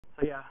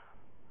So yeah,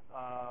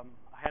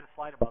 I had a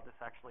slide about this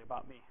actually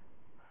about me.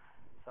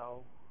 So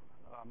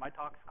my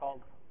talk is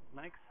called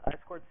Linux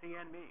I2C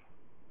and me,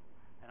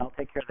 and I'll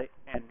take care of the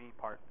and me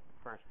part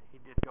first. He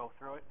did go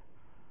through it.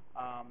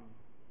 I'm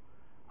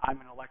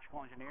an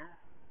electrical engineer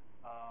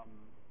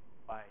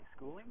by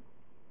schooling,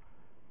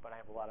 but I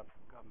have a lot of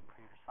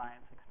computer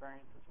science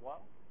experience as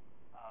well.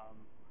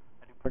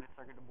 I do printed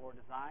circuit board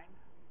design,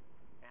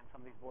 and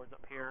some of these boards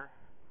up here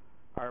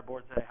are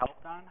boards that I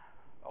helped on,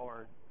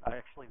 or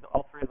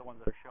all three of the ones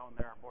that are shown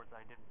there are boards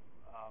that I did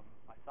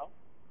myself.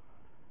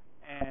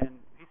 And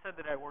he said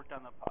that I worked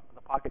on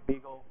the Pocket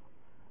Beagle.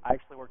 I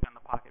actually worked on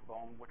the Pocket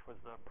Bone, which was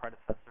the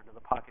predecessor to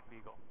the Pocket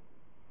Beagle.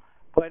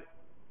 But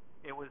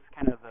it was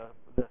kind of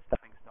the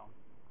stepping stone.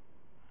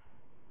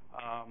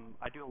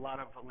 I do a lot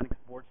of Linux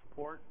board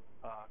support,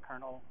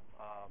 kernel,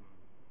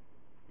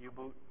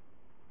 U-boot.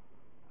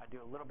 I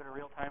do a little bit of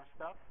real-time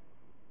stuff,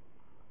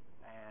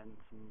 and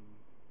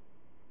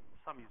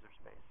some user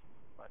space,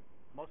 but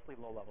mostly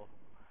low-level.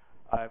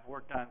 I've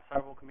worked on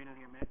several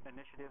community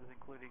initiatives,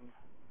 including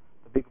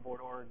the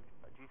BeagleBoard.org,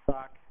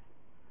 GSOC,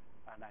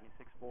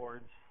 96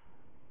 boards,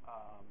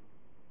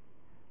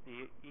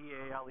 the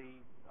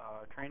EALE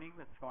training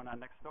that's going on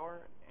next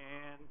door,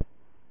 and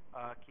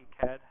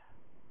KeyCAD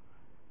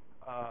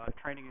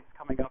training is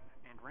coming up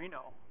in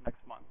Reno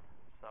next month.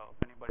 So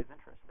if anybody's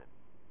interested,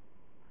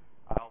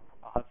 I'll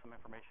have some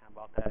information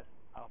about that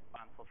out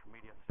on social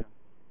media soon.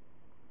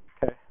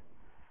 Okay.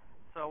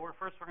 So we're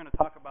going to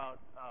talk about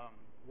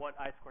what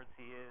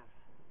I2C is,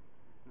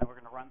 and then we're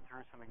going to run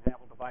through some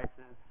example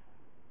devices,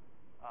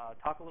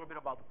 talk a little bit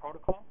about the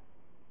protocol,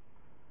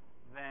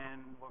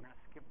 then we're going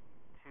to skip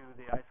to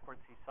the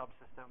I2C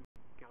subsystem,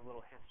 give a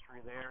little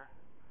history there,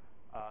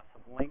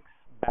 some links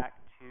back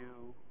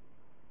to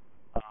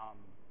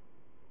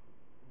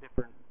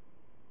different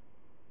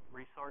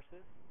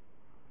resources.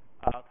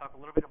 I'll talk a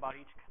little bit about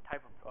each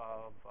type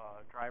of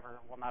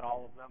driver. Well, not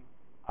all of them.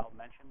 I'll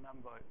mention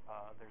them, but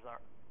there's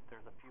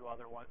a few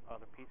other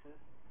pieces.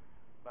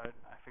 But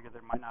I figured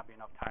there might not be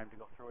enough time to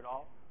go through it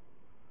all.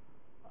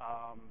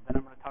 Then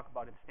I'm going to talk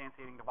about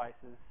instantiating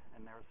devices,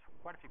 and there's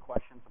quite a few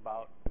questions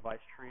about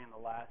devicetree in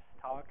the last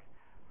talk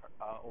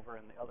over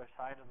in the other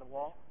side of the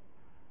wall.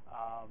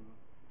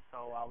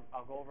 So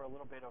I'll go over a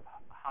little bit of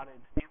how to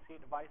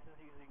instantiate devices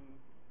using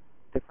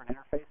different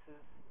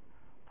interfaces.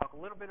 Talk a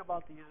little bit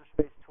about the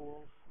userspace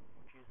tools,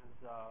 which uses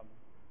a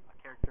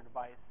character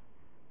device,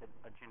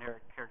 a generic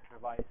character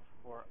device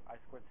for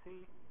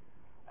I2C,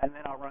 and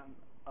then I'll run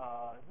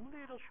a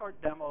little short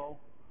demo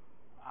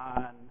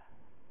on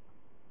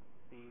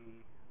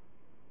the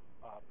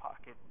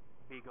Pocket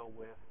Beagle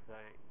with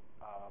the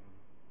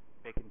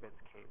Bacon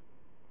Bits cape.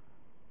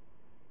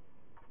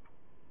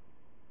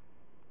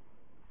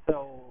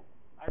 So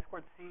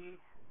I2C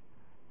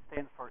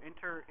stands for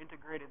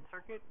Integrated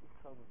Circuit,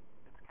 so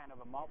it's kind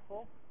of a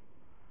mouthful,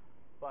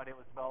 but it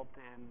was developed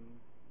in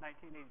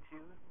 1982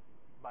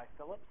 by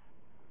Philips.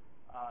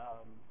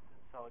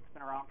 So it's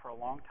been around for a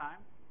long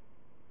time.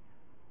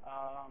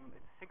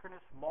 It's a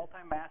synchronous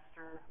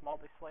multi-master,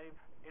 multi-slave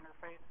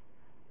interface.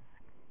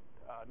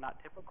 It's not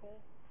typical,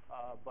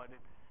 but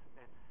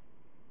it's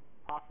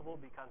possible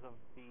because of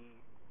the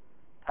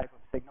type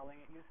of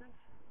signaling it uses.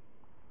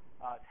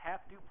 It's half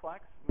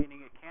duplex,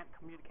 meaning it can't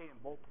communicate in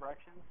both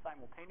directions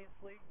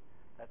simultaneously.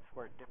 That's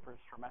where it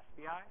differs from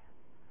SPI.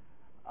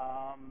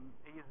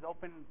 It uses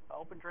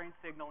open drain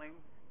signaling,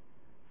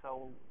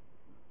 so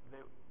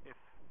if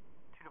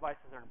two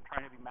devices are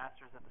trying to be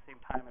masters at the same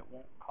time, it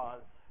won't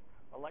cause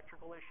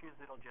electrical issues.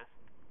 It'll just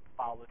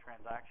follow the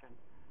transaction,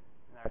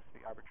 and there has to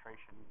be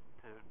arbitration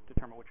to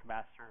determine which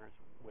master is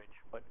which.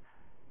 But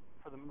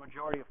for the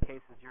majority of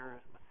cases,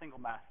 you're a single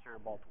master,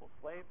 multiple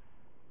slaves.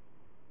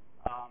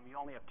 You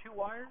only have two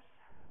wires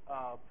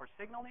for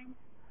signaling,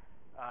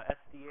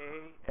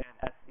 SDA and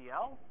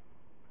SCL.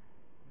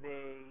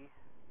 They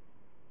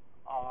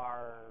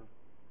are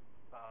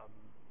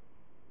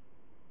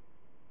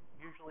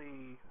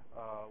usually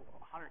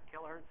 100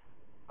 kilohertz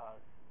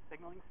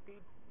signaling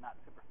speed, not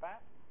super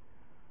fast.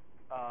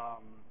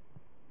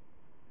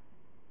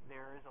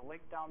 There is a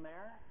link down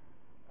there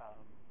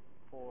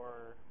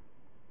for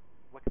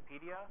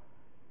Wikipedia,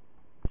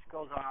 which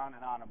goes on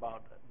and on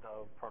about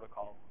the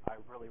protocol. I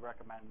really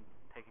recommend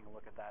taking a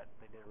look at that.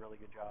 They did a really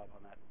good job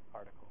on that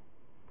article.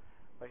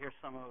 But here's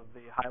some of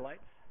the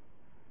highlights.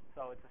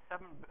 So it's a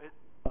 7-bit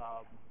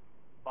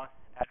bus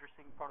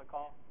addressing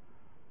protocol,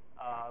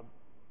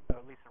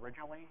 at least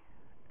originally,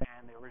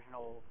 and the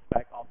original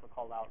spec also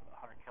called out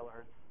 100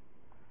 kilohertz.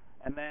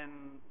 And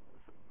then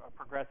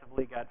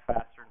progressively got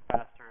faster and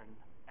faster and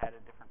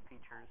added different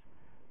features.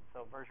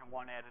 So version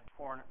 1 added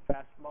 400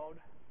 fast mode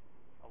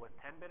with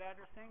 10-bit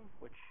addressing,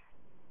 which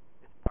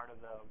is part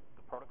of the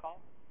protocol.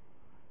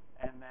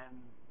 And then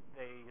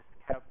they just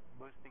kept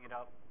boosting it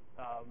up.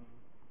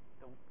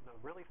 The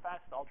really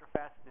fast, the ultra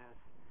fast, is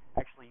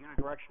actually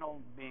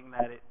unidirectional, being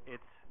that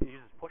it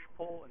uses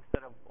push-pull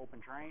instead of open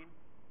drain.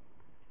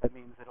 That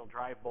means it'll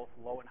drive both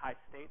low and high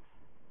states.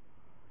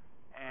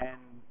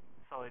 And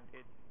so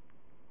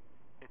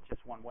it's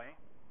just one way.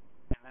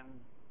 And then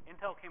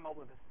Intel came up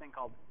with this thing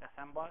called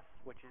SMBus,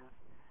 which is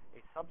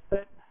a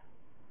subset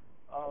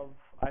of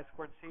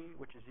I2C,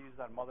 which is used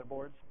on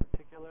motherboards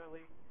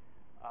particularly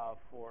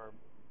for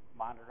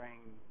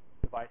monitoring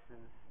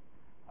devices,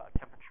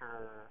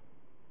 temperature,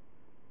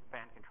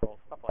 fan control,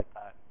 stuff like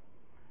that.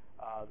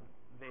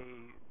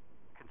 They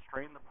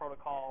constrained the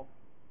protocol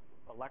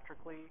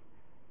electrically,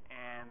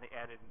 and they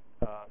added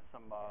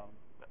some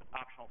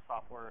optional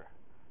software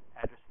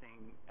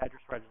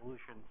address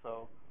resolution.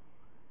 So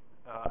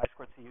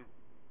I2C,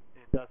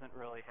 it doesn't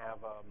really have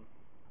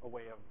a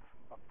way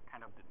of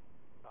kind of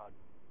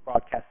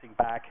broadcasting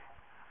back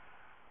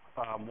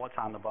what's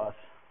on the bus.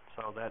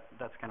 So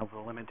that's kind of the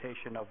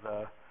limitation of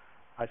the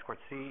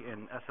I2C,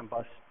 and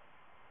SMBus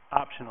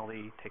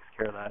optionally takes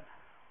care of that.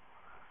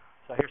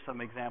 So here's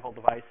some example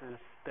devices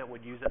that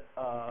would use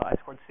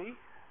I2C.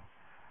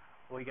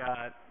 We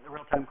got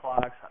real-time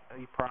clocks,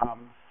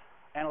 EEPROMs,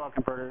 analog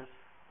converters,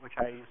 which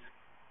I use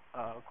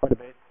quite a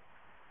bit,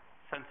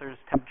 sensors,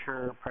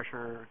 temperature,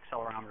 pressure,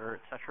 accelerometer,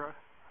 etc.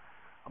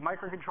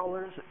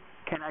 Microcontrollers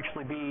can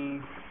actually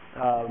be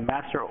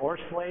master or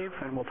slave,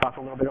 and we'll talk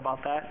a little bit about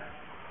that,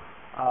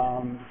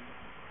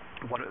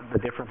 what the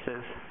difference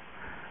is.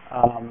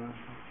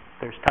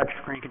 There's touch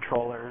screen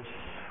controllers,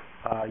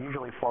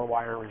 usually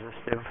 4-wire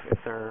resistive if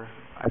they're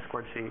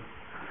I2C.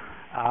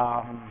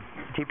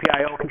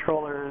 GPIO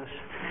controllers,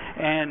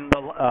 and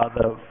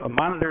the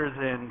monitors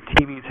and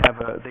TVs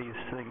have these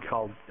things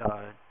called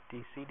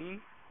DCD,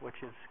 which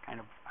is kind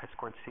of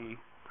I2C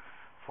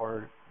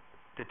for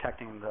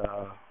detecting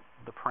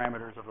the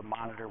parameters of the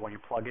monitor when you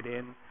plug it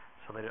in,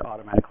 so that it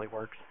automatically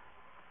works.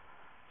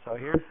 So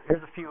here's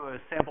a few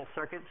sample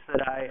circuits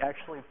that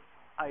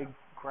I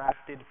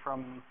grafted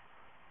from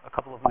a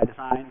couple of my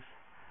designs.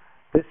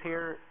 This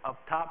here up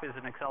top is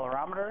an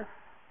accelerometer.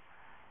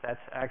 That's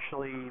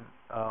actually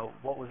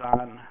what was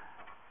on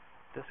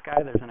this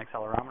guy. There's an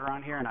accelerometer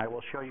on here, and I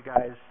will show you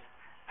guys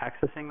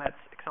accessing that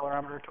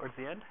accelerometer towards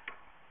the end.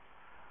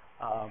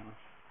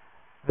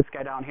 This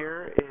guy down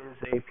here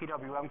is a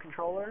PWM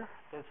controller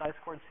that's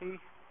I2C,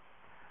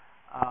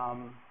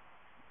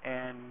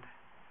 and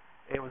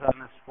it was on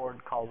this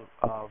board called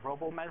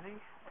RoboMezzi,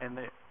 and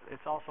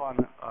it's also on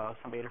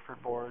some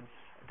Adafruit boards,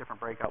 different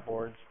breakout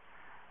boards,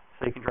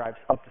 so you can drive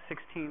up to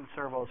 16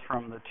 servos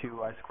from the two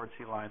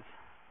I2C lines.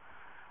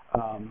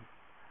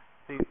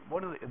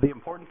 The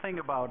important thing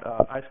about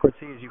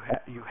I2C is you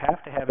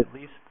have to have at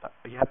least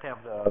you have to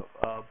have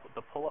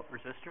the pull-up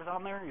resistors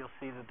on there. You'll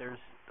see that there's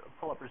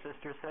pull-up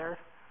resistors there.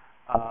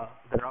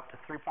 They're up to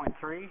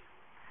 3.3,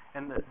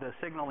 and the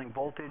signaling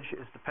voltage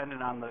is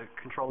dependent on the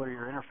controller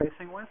you're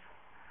interfacing with.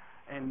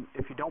 And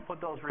if you don't put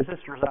those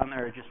resistors on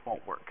there, it just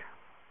won't work.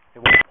 It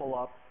won't pull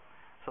up,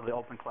 so the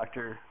open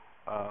collector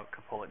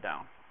could pull it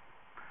down.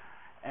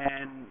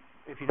 And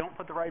if you don't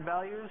put the right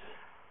values,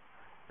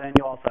 then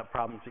you also have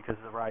problems because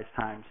of the rise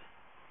times.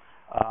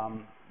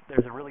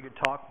 There's a really good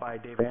talk by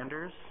Dave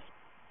Anders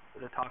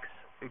that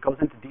it goes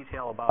into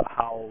detail about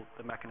how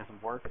the mechanism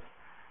works.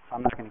 So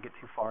I'm not going to get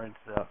too far into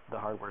the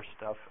hardware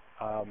stuff.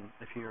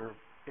 If you're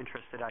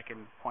interested, I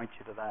can point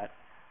you to that.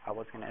 I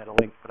was going to add a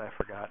link, but I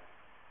forgot.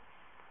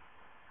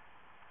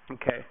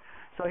 Okay,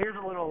 so here's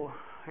a little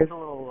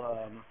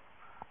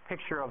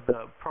picture of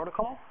the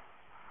protocol.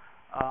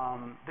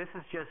 This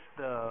is just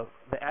the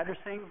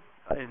addressing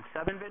in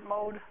 7-bit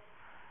mode.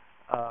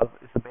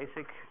 It's a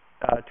basic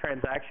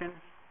transaction.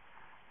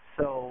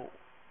 So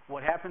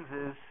what happens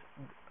is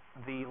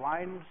the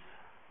lines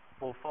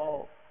will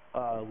fall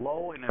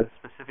low in a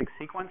specific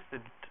sequence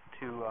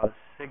to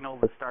signal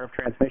the start of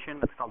transmission.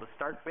 That's called the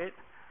start bit.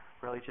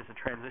 Really, it's just a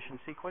transition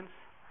sequence.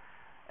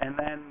 And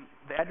then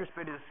the address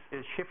bit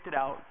is shifted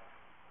out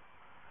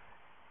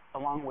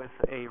along with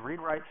a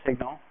read-write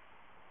signal,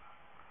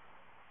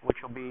 which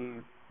will be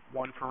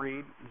 1 for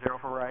read, 0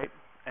 for write,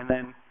 and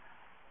then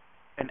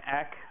an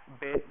ACK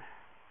bit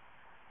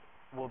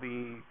will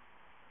be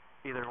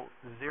either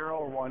 0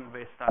 or 1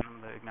 based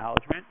on the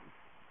acknowledgement,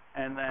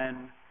 and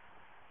then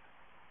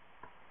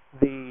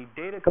the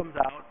data comes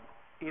out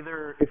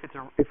either if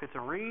it's a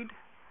read,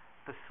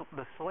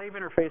 the slave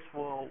interface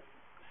will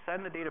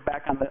send the data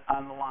back on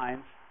the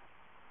lines.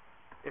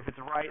 If it's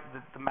a write,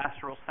 the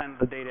master will send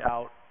the data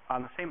out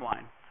on the same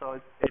line. So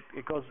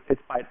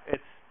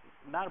it's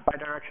not a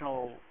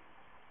bidirectional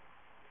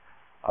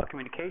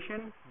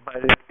communication, but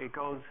it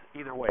goes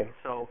either way.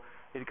 So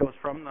it goes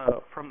from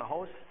the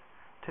host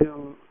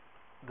to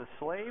the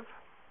slave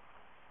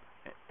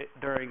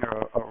during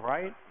a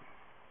write,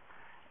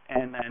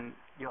 and then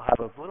you'll have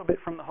a little bit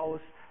from the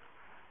host,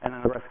 and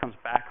then the rest comes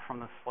back from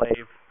the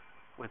slave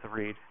with a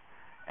read.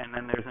 And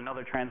then there's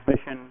another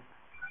transmission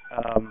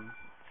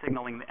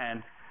signaling the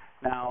end.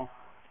 Now,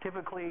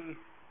 typically,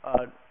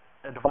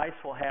 a device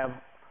will have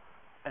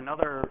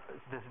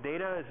this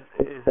data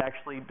is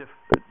actually,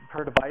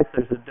 per device,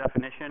 there's a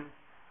definition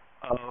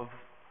of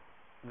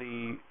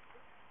the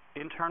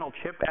internal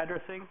chip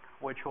addressing,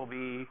 which will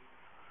be,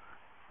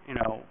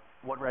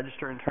 what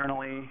register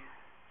internally,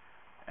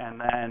 and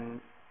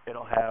then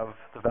it'll have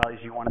the values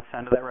you want to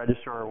send to that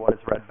register or what is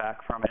read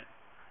back from it.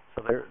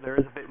 So there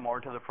is a bit more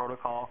to the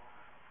protocol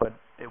but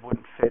it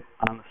wouldn't fit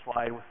on the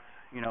slide with,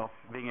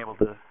 being able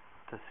to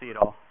see it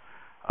all.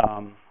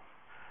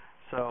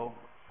 So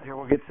here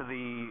we'll get to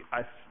the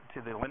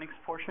Linux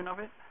portion of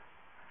it.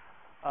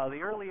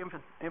 The early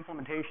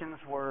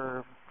implementations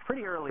were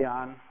pretty early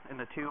on in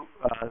the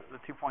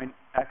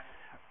 2.x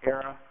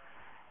era,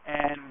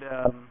 and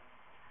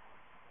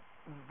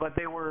but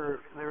there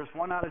was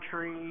one out of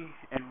tree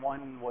and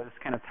one was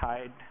kind of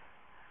tied.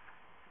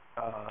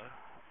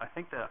 I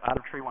think the out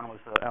of tree one was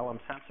the LM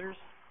sensors,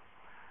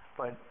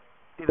 but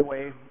either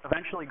way,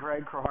 eventually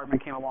Greg Kroh-Hartman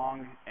came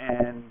along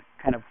and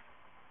kind of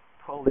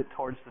pulled it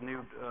towards the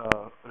new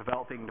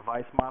developing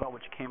device model,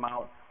 which came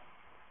out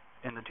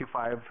in the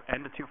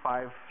end of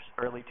 2.5,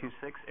 early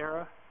 2.6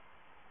 era,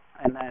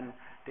 and then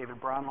David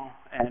Bromell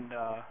and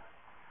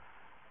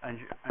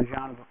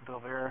Jean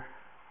Bilver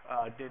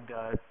did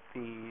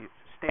the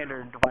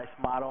standard device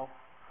model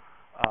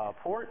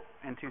port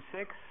in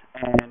 2.6,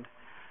 and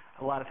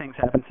a lot of things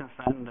happened since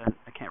then.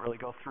 I can't really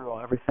go through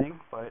everything,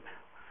 but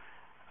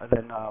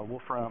then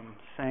Wolfram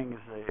Singh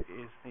is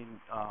the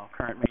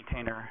current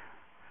maintainer.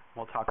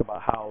 We'll talk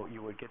about how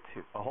you would get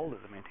to a hold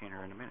of the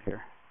maintainer in a minute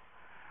here.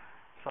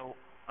 So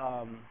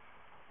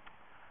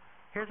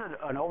here's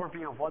an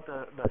overview of what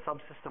the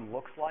subsystem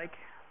looks like.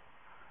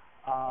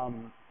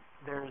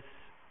 There's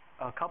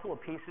a couple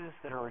of pieces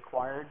that are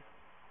required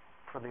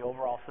for the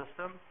overall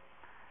system.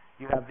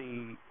 You have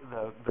the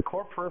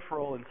core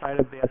peripheral inside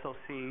of the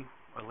SoC,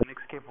 a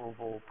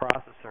Linux-capable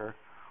processor,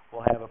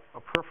 will have a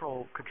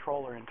peripheral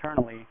controller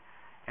internally,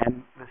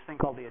 and this thing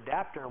called the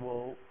adapter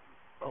will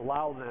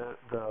allow the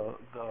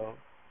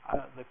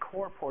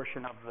core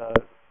portion of the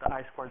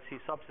I2C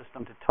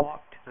subsystem to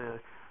talk to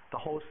the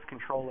host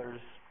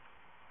controller's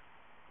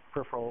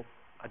peripheral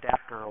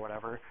adapter or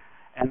whatever,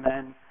 and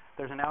then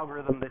there's an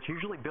algorithm that's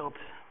usually built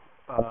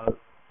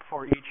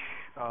for each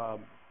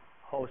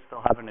host.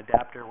 They'll have an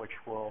adapter which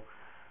will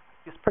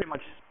just pretty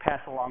much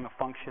pass along a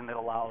function that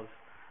allows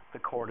the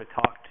core to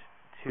talk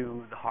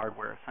to the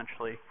hardware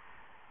essentially.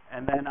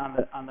 And then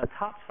on the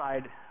top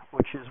side,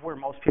 which is where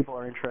most people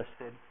are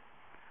interested,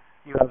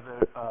 you have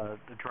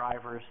the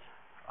drivers,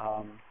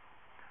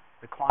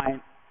 the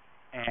client,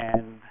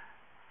 and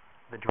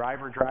the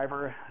driver.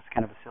 It's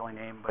kind of a silly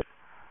name, but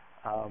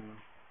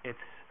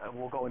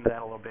we'll go into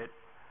that a little bit.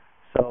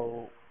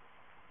 So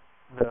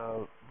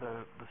the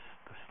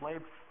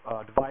slave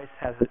device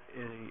has a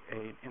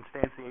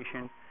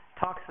instantiation,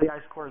 talks to the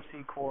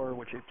I2C core,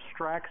 which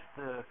extracts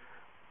the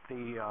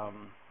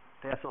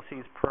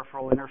SoC's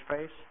peripheral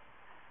interface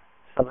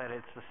so that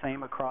it's the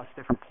same across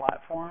different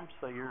platforms.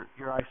 So your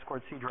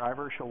I2C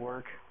driver shall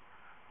work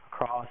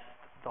across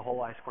the whole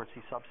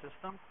I2C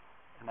subsystem,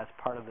 and that's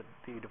part of the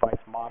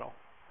device model.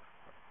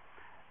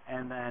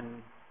 And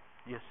then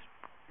you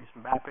just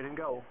map it and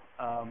go.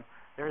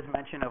 There is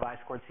mention of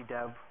I2C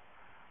dev,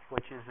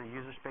 which is a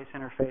user space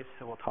interface,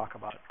 so we'll talk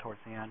about it towards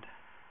the end.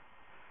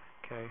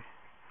 Okay.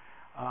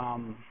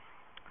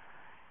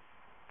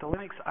 The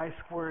Linux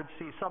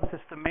I2C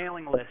subsystem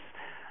mailing list.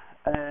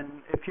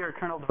 And if you're a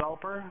kernel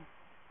developer,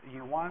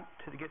 you want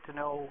to get to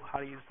know how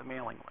to use the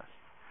mailing list.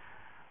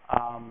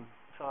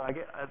 So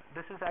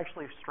this is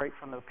actually straight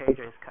from the page.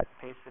 I just cut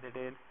and pasted it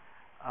in.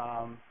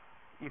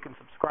 You can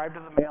subscribe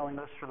to the mailing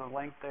list for the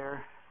link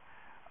there.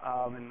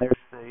 And there's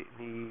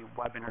the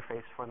web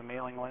interface for the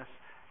mailing list.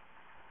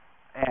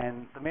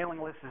 And the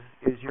mailing list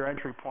is your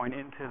entry point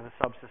into the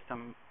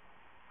subsystem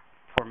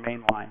for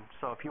mainline.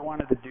 So if you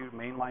wanted to do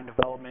mainline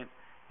development,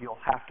 you'll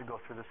have to go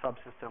through the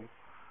subsystem,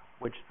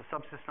 which the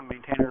subsystem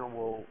maintainer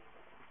will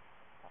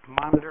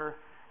monitor,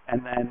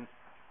 and then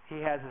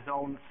he has his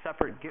own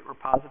separate Git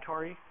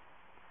repository,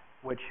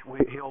 which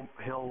he'll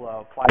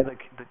apply the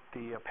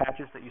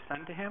patches that you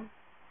send to him,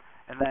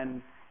 and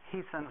then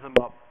he sends them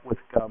up with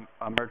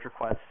a merge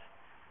request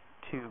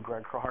to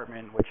Greg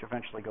Kroh-Hartman, which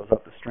eventually goes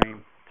up the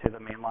stream to the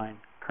mainline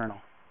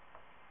kernel.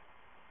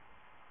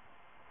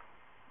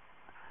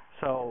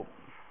 So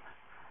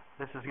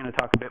this is going to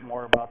talk a bit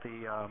more about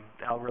the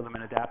algorithm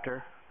and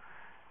adapter.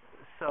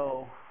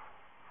 So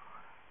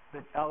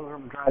the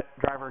algorithm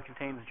driver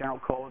contains general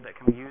code that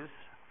can be used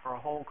for a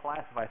whole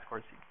class of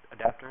I2C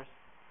adapters.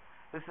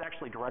 This is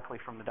actually directly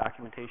from the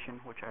documentation,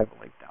 which I have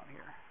a link down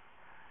here.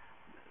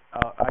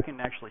 I can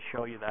actually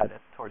show you that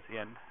towards the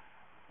end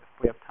if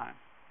we have time,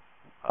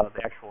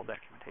 the actual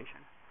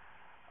documentation.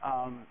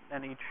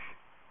 And each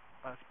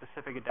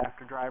specific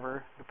adapter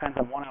driver depends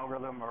on one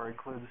algorithm or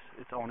includes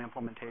its own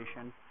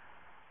implementation,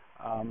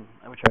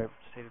 which I've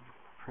stated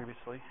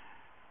previously.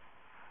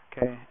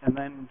 Okay, and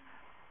then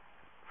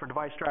for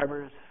device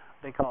drivers,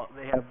 they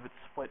have it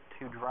split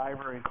to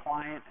driver and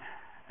client,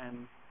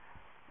 and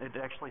it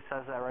actually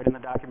says that right in the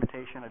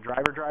documentation, a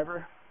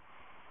driver.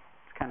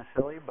 It's kind of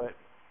silly, but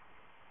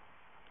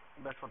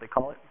that's what they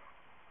call it.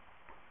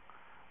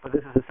 But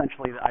this is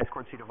essentially the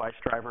I2C device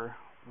driver,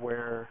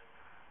 where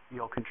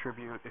you'll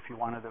contribute if you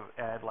wanted to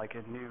add like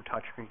a new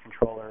touchscreen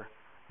controller.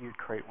 You'd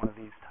create one of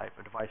these type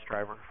of device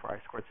driver for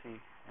I2C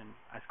and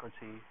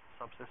I2C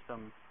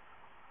subsystem.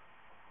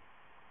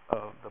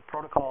 The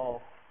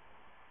protocol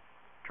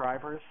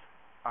drivers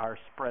are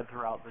spread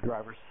throughout the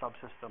driver's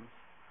subsystems.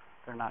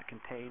 They're not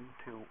contained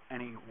to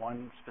any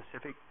one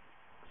specific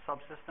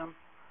subsystem.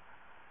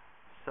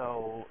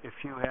 So if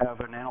you have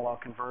an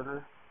analog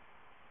converter,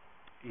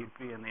 you'd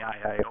be in the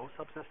IIO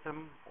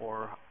subsystem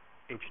or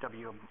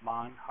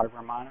HWMON,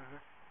 hardware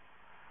monitor.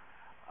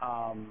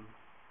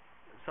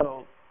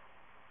 So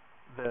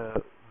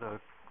the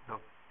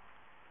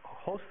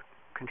host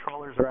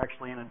controllers are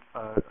actually in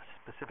a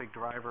specific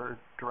driver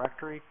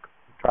directory,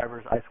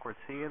 drivers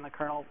I2C in the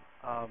kernel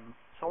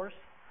source,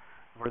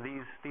 where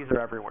these are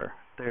everywhere.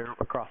 They're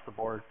across the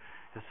board.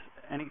 Just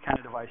any kind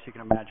of device you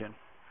can imagine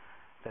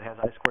that has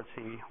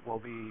I2C will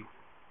be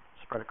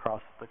spread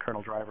across the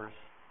kernel drivers.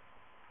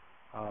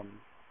 I'm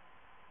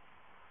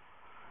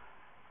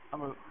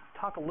going to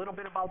talk a little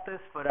bit about this,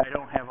 but I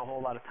don't have a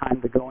whole lot of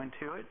time to go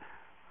into it.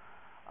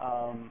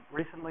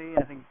 Recently,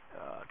 I think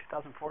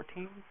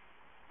 2014,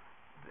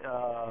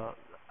 the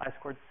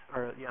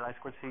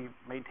I2C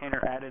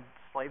maintainer added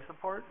slave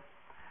support.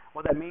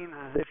 What that means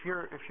is if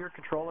your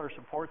controller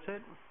supports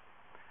it,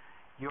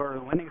 your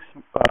Linux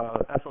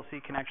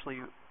SoC can actually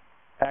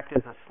act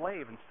as a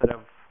slave instead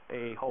of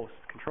a host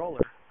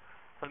controller.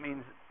 So it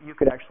means you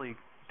could actually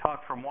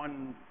talk from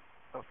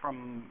a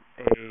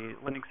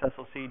Linux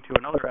SoC to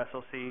another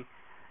SoC,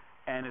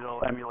 and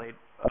it'll emulate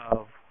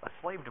a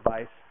slave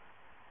device.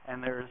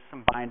 And there's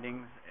some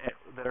bindings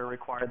that are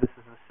required. This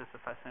is the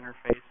sysfs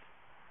interface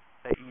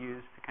that you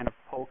use to kind of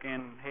poke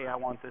in, hey, I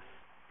want this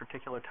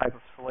particular type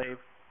of slave.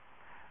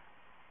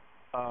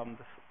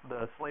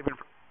 The slave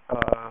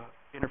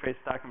interface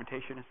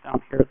documentation is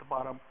down here at the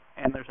bottom,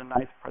 and there's a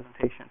nice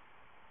presentation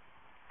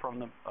from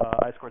the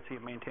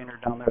I2C maintainer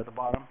down there at the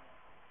bottom.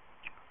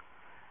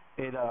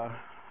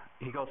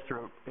 He goes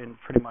through it in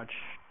pretty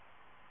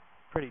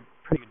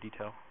good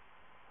detail.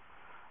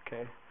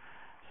 Okay,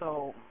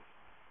 so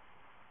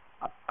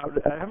I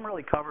haven't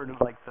really covered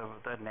like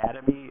the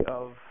anatomy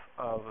of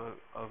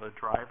a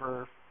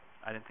driver.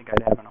 I didn't think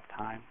I'd have enough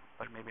time,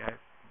 but maybe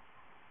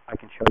I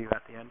can show you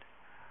at the end.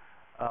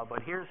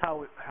 But here's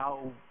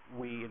how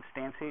we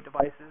instantiate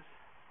devices.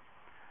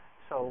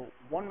 So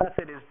one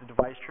method is the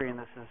device tree, and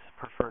this is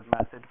preferred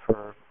method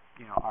for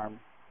ARM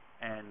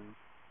and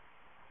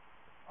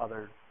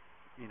other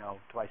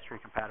device tree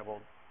compatible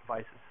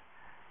devices.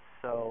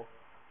 So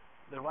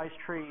the device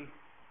tree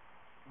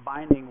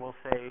binding will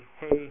say,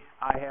 hey,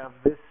 I have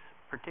this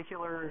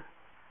particular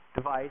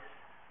device,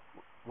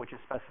 which is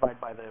specified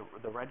by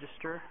the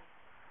register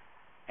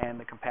and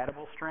the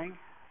compatible string.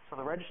 So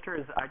the register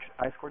is the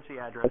I2C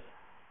address,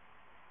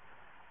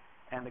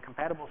 and the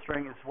compatible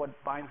string is what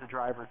binds the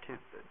driver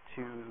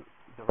to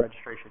the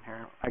registration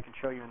here. I can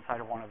show you inside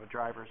of one of the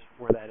drivers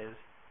where that is.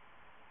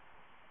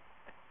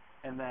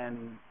 And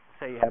then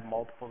say you have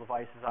multiple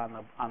devices on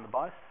the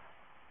bus,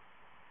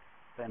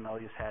 then they'll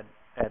just add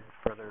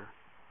further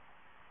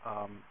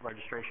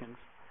registrations.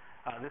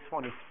 This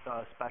one is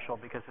special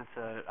because it's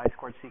a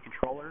I2C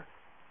controller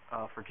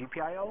for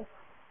GPIO,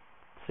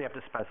 so you have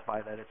to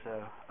specify that it's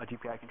a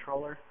GPI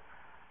controller.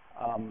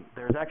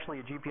 There's actually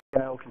a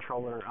GPIO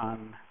controller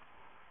on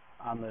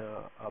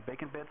the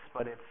Bacon Bits,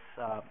 but it's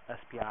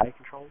SPI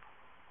controlled.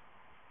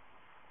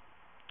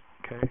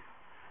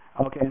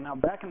 Okay, now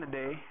back in the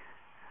day,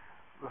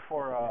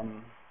 before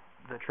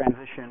the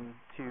transition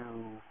to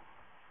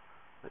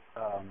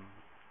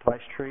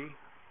device tree,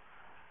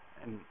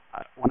 and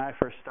when I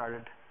first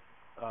started,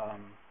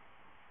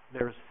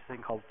 there was this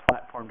thing called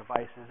platform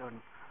devices,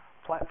 and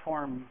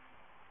platform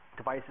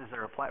devices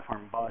are a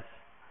platform bus.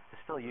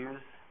 It's still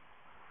used,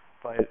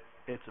 but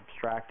it's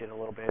abstracted a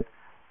little bit.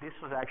 This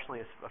was actually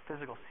a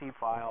physical C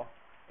file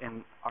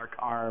in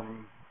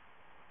ARM,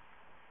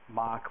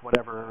 Mach,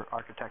 whatever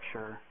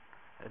architecture,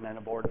 and then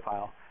a board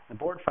file. The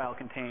board file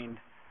contained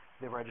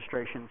the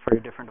registration for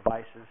your different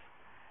devices,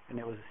 and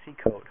it was a C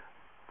code.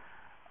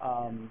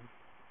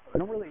 I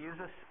don't really use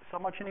this so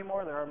much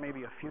anymore. There are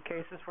maybe a few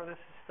cases where this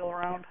is still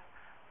around,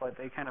 but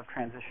they kind of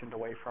transitioned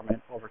away from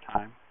it over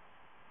time.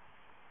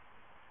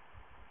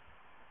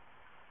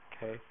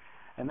 Okay,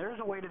 and there's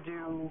a way to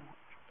do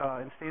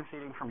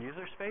instantiating from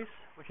userspace,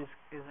 which is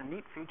a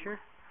neat feature,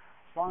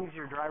 as long as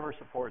your driver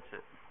supports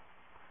it.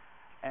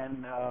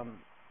 And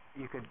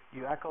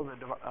you echo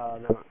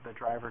the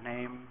driver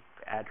name,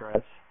 the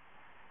address,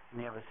 and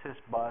you have a sys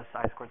bus,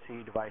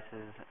 I2C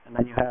devices, and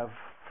then you have,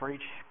 for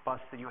each bus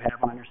that you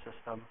have on your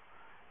system,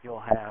 you'll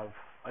have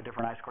a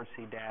different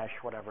I2C dash,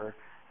 whatever,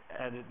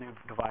 add a new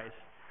device.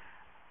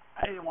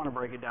 I didn't want to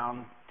break it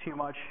down too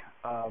much.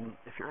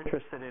 If you're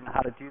interested in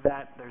how to do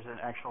that, there's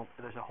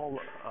a whole,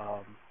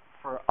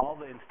 for all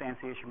the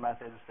instantiation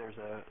methods, there's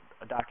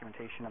a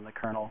documentation in the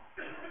kernel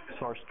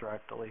source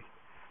directly.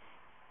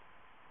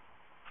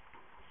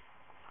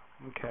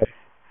 Okay,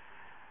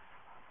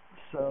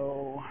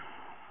 so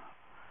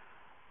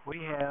we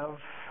have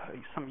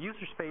some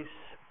user space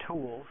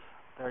tools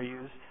that are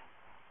used,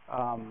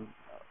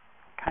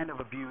 kind of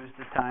abused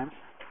at times.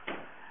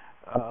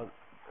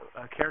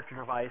 A character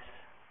device,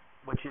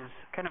 which is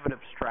kind of an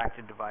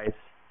abstracted device,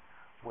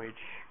 which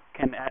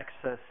can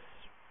access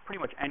pretty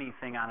much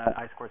anything on an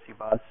I2C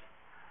bus.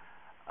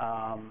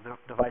 The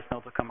device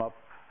nodes will come up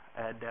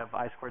at dev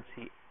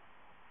I2C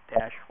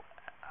dash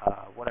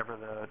whatever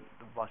the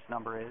bus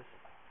number is.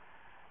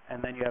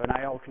 And then you have an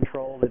I/O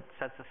control that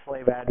sets a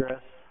slave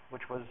address,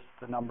 which was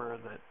the number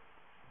that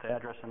the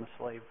address in the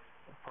slave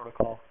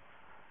protocol.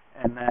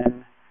 And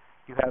then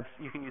you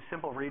can use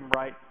simple read and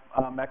write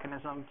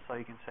mechanisms. So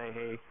you can say,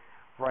 hey,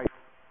 write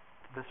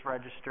this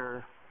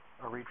register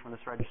or read from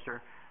this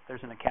register.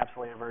 There's an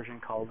encapsulated version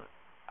called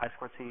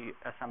I2C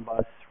SM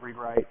bus read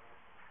write.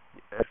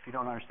 If you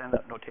don't understand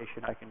that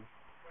notation, I can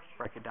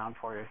break it down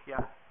for you.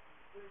 Yeah.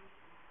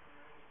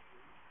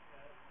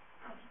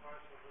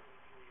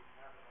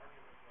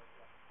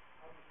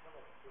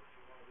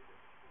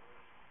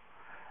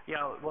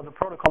 Yeah, well, the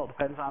protocol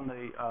depends on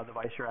the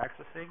device you're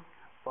accessing,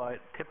 but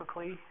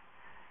typically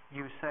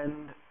you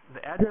send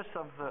the address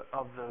of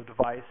the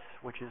device,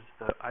 which is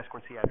the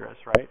I2C address,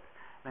 right?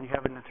 Then you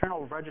have an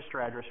internal register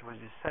address, which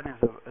is sent as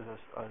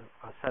a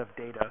set of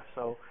data.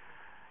 So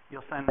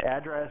you'll send the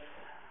address,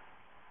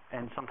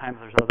 and sometimes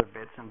there's other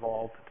bits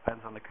involved. It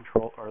depends on the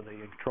control or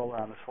the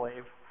controller on the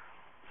slave.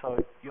 So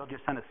you'll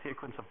just send a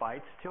sequence of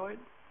bytes to it,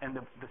 and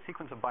the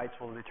sequence of bytes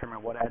will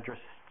determine what address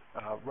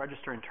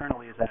register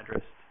internally is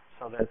addressed.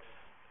 So that's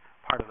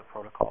part of the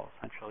protocol,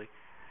 essentially.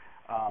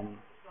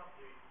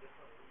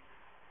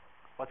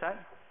 What's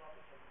that?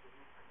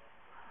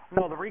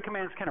 No, the read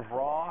command is kind of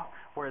raw,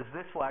 whereas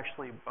this will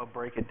actually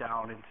break it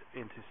down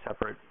into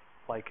separate.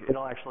 Like,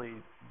 it'll actually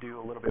do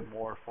a little bit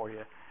more for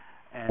you.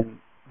 And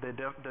the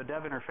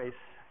dev interface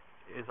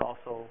is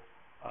also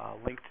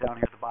linked down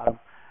here at the bottom.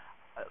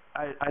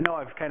 I know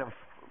I've kind of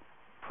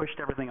pushed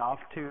everything off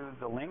to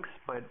the links,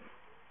 but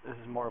this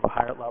is more of a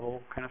higher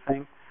level kind of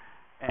thing.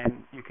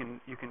 And you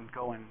can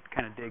go and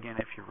kind of dig in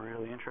if you're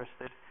really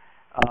interested.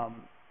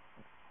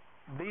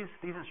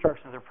 These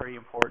instructions are pretty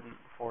important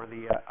for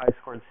the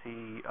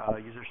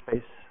I2C user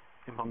space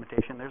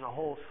implementation. There's a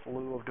whole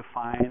slew of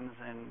defines,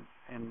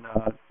 and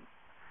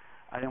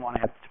I didn't want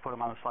to have to put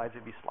them on the slides.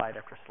 It'd be slide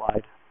after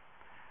slide.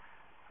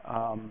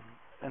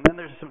 And then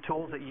there's some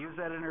tools that use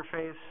that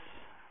interface.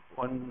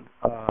 One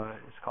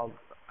is called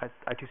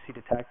I2C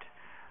detect,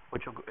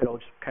 which it'll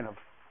just kind of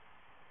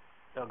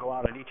go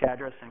out at each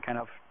address and kind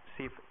of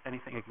see if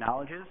anything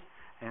acknowledges,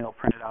 and it'll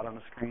print it out on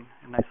the screen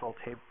in a nice little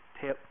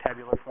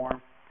tabular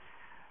form.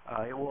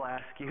 It will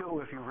ask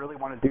you if you really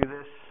want to do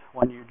this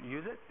when you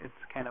use it. It's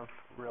kind of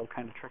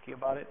tricky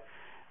about it.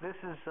 This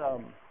is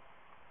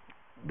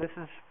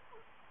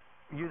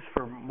used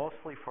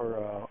mostly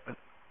for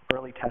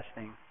early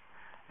testing,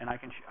 and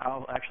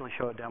I'll actually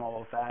show a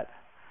demo of that,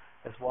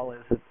 as well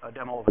as a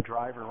demo of a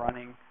driver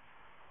running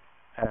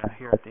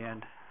here at the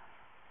end.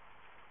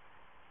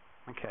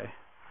 Okay,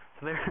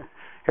 so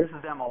here's the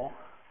demo.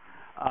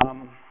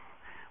 Of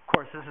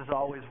course, this is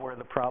always where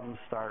the problems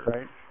start,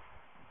 right?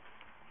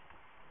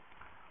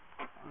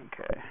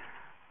 Okay.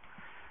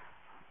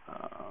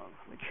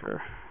 Let's make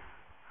sure.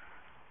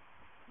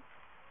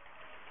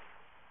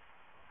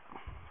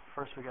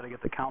 First, we got to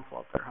get the console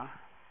up there, huh?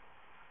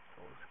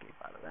 So we'll escape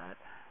out of that.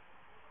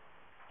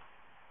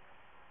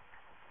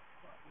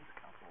 This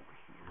console over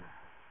here.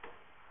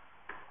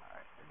 All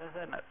right.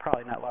 That's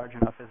probably not large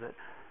enough, is it?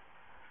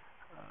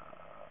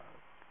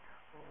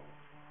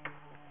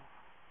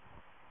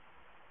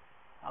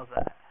 How's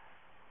that?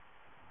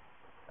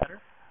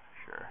 Better?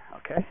 Sure.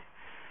 Okay.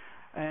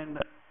 And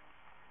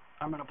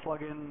I'm going to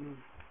plug in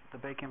the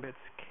Bacon Bits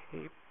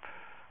cape.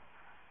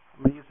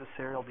 I'm going to use the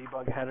serial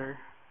debug header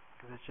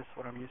because it's just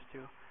what I'm used to.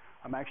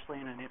 I'm actually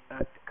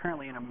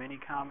currently in a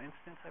Minicom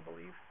instance, I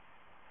believe.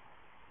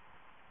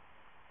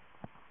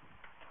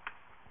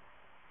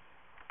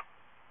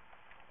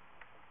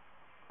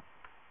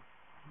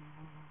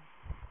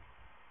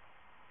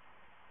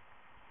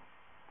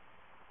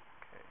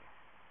 Okay.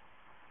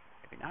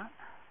 Maybe not.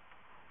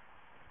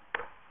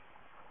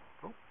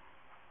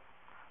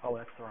 Oh,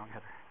 that's the wrong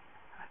header.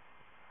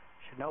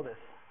 Should know this.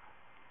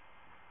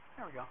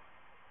 There we go.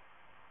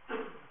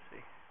 Let's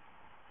see.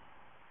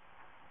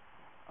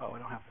 Oh, we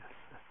don't have this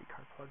SD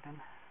card plugged in.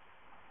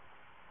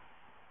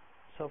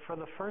 So for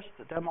the first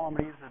demo, I'm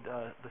going to use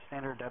the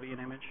standard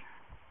Debian image.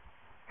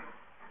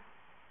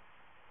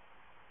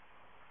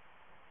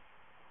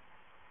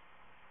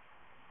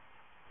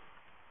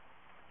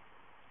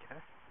 Okay.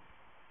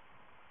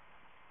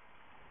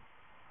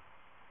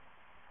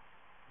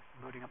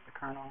 Just booting up the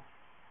kernel.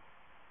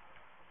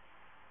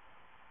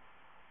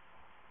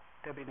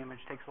 Debian image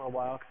takes a little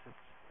while because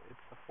it's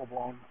a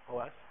full-blown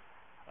OS,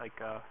 like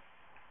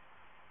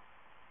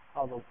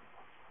all the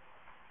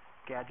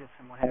gadgets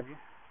and what have you.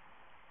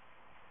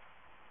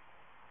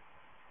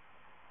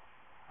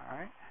 All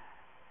right.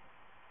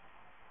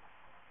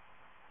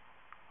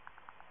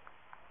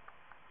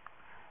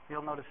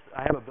 You'll notice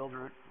I have a build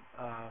root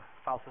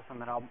file system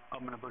that I'm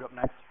going to boot up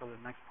next for the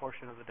next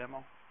portion of the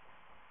demo.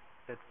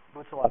 It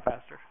boots a lot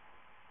faster.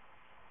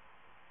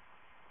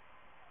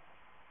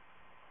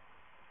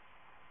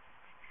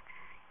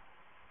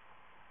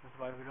 This is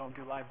why we don't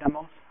do live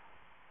demos.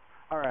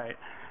 All right.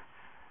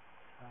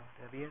 So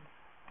Debian.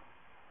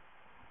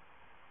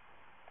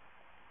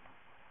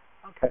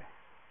 Okay.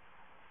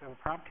 we have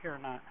a prompt here or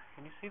not?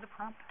 Can you see the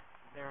prompt?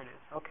 There it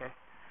is. Okay.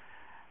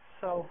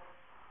 So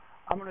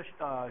I'm going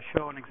to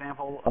show an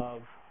example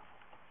of,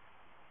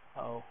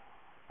 oh,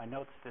 my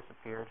notes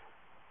disappeared.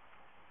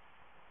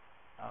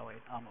 Oh,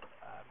 wait, I'm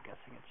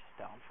guessing it's just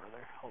down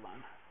further. Hold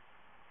on.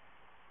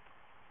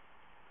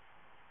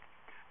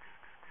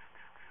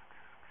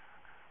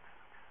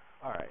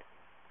 All right.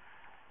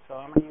 So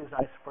I'm going to use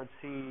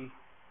I2C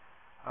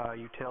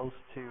utils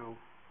to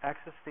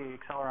access the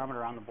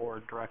accelerometer on the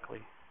board directly.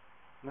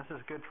 And this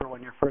is good for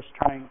when you're first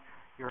trying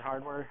your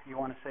hardware. You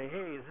want to say,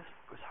 hey, is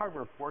this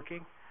hardware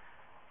working?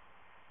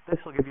 This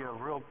will give you a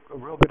real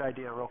good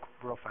idea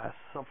real fast.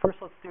 So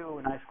first let's do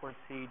an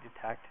I2C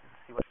detect and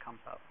see what comes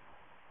up.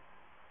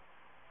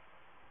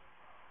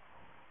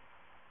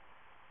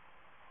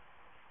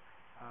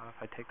 If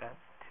I take that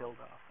tilde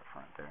off the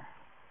front there.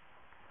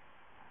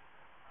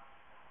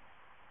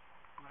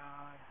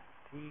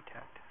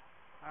 Detect.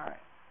 All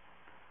right.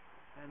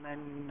 And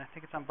then I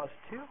think it's on bus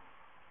 2. Let's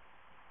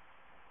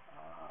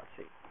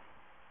see.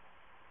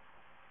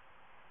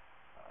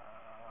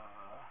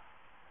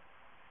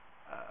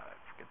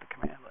 Forget the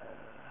command.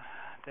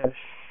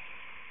 Dash.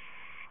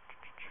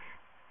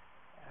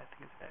 I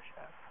think it's dash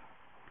F.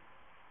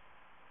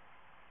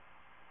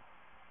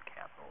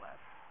 Capital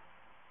F.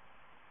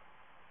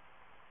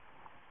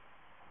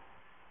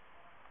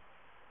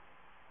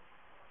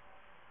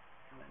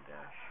 And then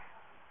dash.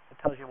 It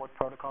tells you what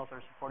protocols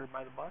are supported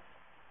by the bus.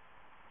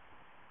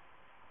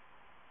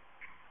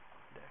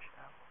 Dash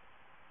F.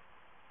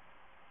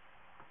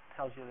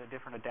 Tells you the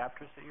different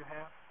adapters that you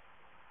have.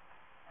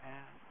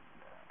 And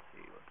let's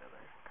see what the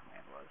other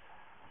command was.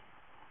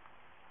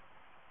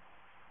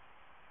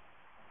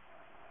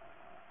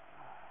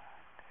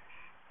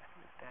 I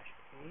think it's dash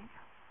A.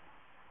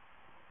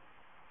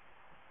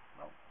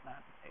 Nope,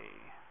 not A.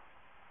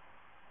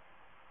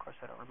 Of course,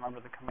 I don't remember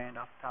the command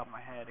off the top of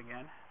my head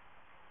again.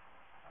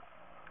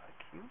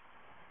 Q?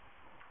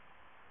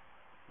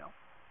 No.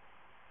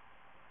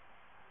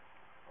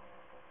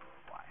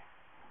 Y.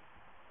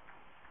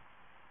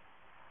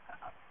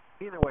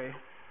 Either way.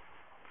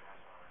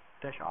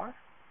 Dash R?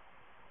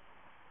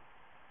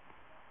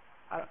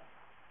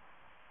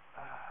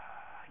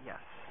 Yes.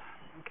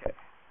 Okay.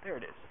 There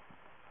it is.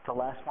 The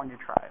last one you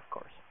try, of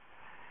course.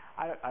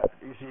 As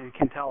you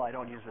can tell, I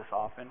don't use this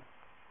often,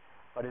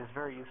 but it is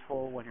very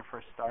useful when you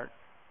first start.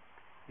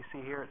 You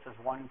see here it says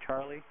 1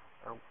 Charlie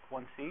or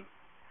 1C.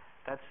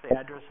 That's the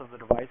address of the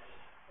device,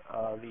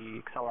 the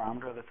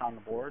accelerometer that's on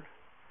the board.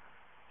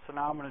 So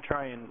now I'm going to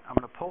I'm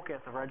going to poke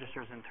at the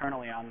registers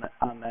internally on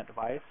that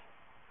device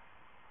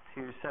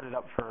to set it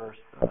up for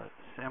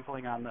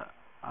sampling on the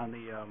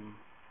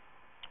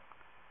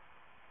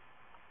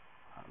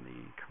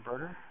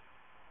converter.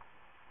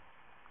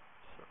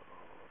 So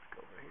let's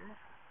go over here.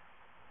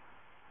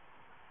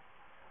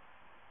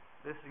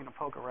 This is going to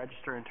poke a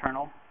register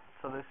internal.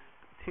 So this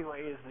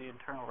 2A is the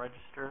internal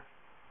register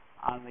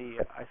on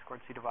the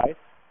I2C device,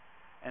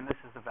 and this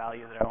is the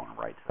value that I want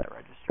to write to that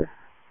register.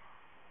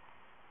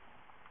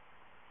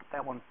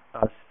 That one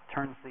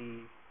turns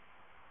the,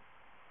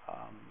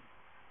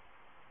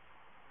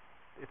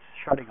 it's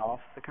shutting off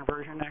the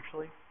conversion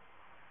actually.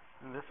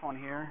 And this one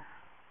here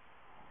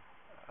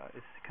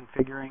is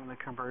configuring the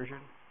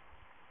conversion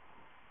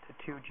to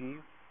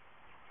 2G,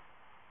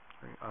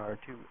 or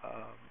to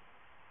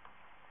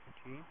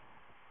 2G.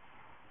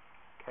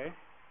 Okay,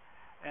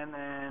 and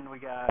then we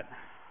got,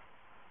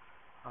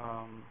 did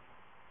I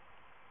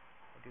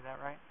do that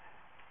right?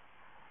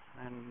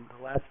 And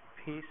the last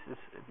piece is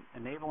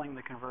enabling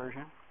the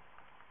conversion.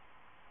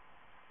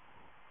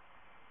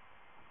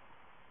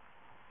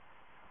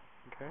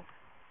 Okay.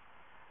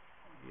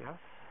 Yes.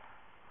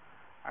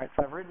 All right,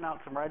 so I've written out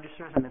some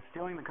registers, and it's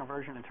doing the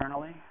conversion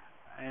internally.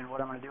 And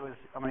what I'm going to do is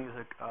I'm going to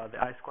use the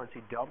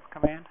I2C dump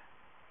command,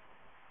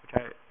 which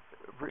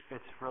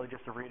it's really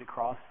just a read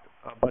across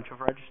a bunch of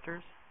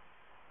registers.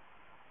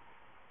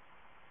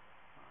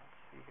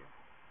 Let's see here.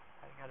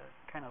 I got a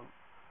kind of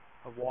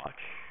a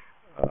watch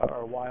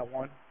or a while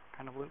one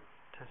kind of loop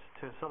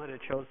so that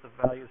it shows the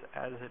values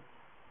as it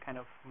kind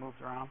of moves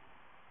around.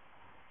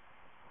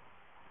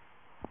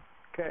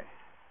 Okay.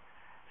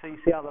 So you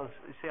see how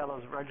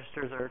those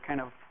registers are kind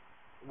of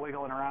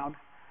wiggling around.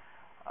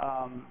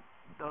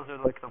 Those are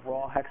like the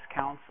raw hex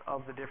counts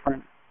of the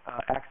different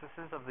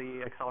axes of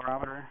the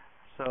accelerometer.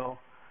 So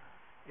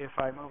if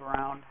I move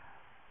around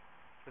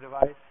the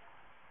device,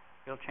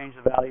 it'll change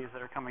the values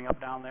that are coming up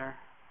down there.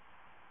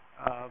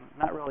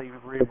 Not really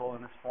readable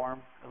in this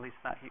form, at least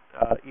not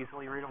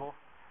easily readable.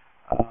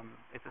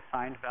 It's a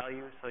signed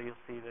value, so you'll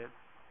see that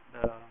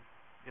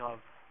you'll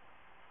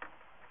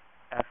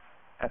have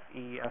F,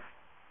 E, F,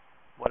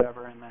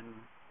 whatever, and then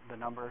the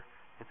number.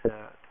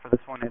 For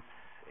this one, it's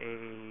a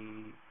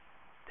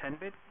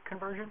 10-bit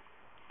conversion.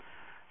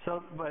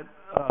 So, but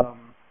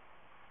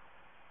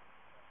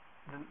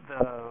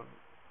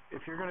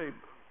if you're going to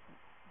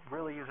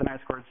really use an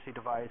I2C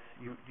device,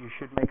 you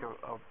should make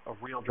a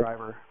real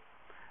driver.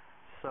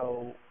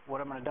 So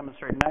what I'm going to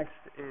demonstrate next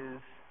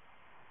is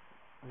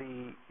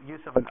the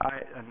use of an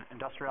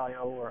industrial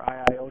I/O or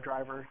IIO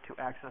driver to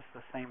access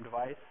the same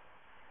device.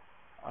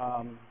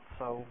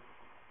 So,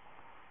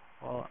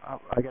 well,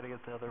 I got to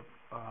get the other.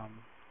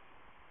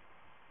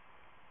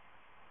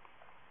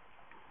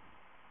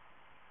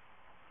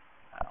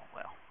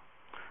 Well,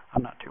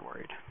 I'm not too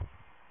worried.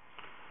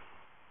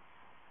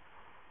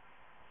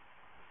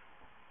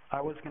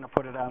 I was going to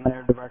put it on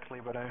there directly,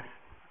 but I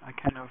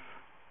kind of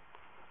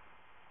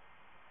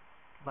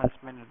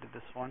last minute did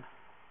this one.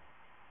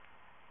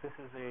 This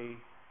is a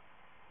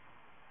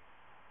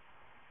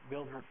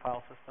build root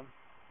file system.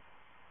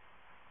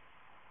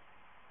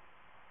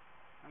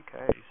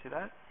 Okay, you see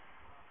that?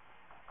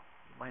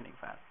 Lightning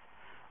fast.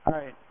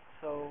 Alright,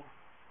 so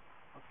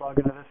let's log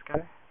into this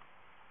guy.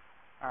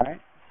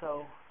 Alright,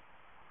 so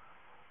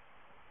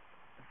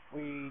if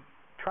we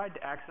tried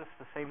to access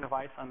the same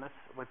device on this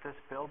with this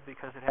build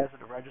because it has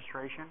a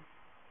registration,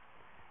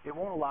 it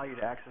won't allow you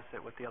to access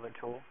it with the other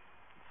tool.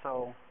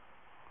 So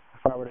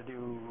if I were to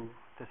do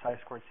this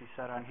I2C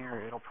set on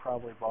here, it'll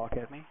probably balk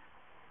at me.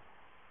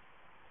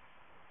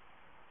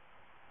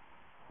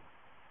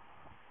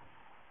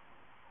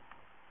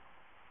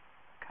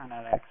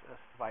 Cannot access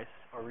device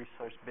or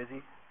resource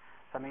busy.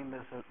 So I mean,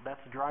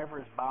 that driver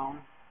is bound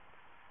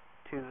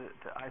to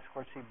the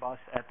I2C bus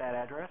at that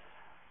address.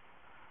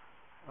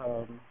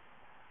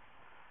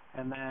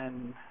 And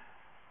then,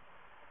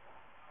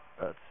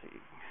 let's see.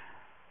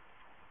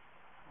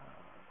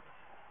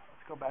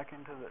 Let's go back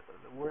into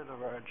where the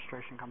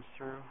registration comes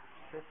through.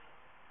 Sys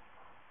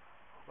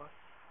bus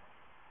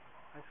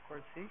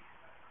I2C.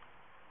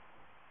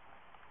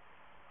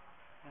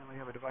 And we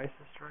have a devices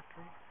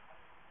directory.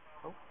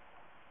 Oh.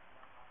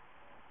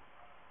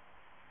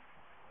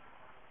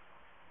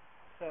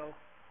 So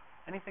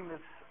anything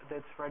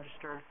that's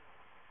registered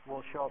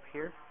will show up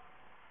here.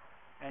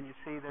 And you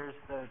see there's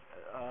the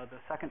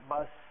second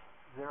bus,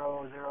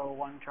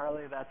 001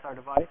 Charlie, that's our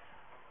device.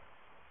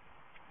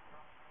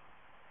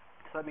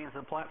 So that means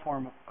the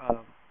platform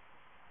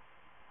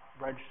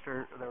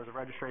there was a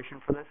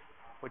registration for this,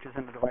 which is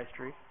in the device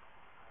tree.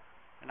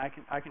 And I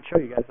can show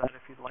you guys that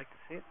if you'd like to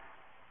see it.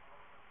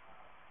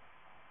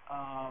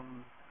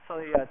 So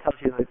yeah, it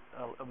tells you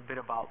a bit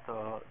about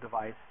the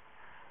device.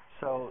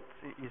 So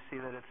you see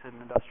that it's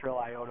an industrial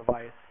I/O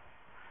device.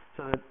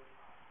 So that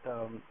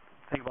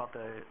thing about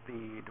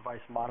the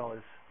device model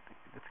is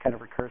it's kind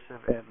of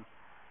recursive, and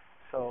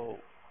so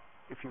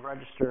if you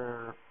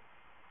register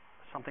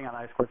something on the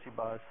I2C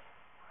bus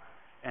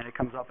and it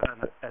comes up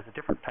as a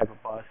different type of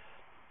bus,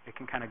 it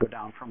can kind of go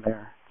down from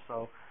there.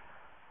 So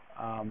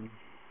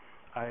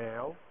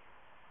IIO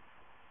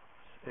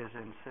is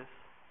in sys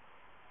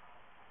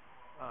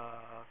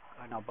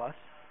no bus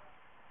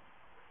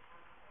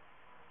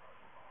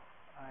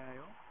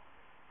IIO.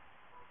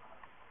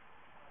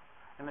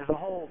 And there's a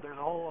whole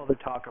other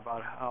talk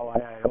about how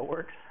IIO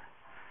works,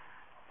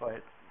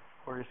 but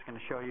we're just going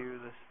to show you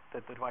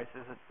that the device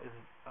is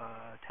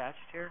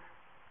attached here.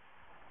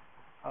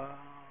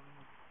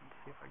 Let's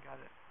see if I got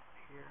it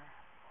here.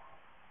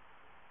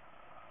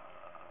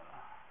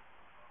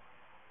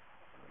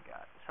 What do we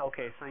got? So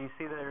okay, so you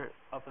see there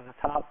up at the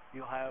top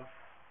you'll have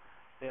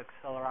the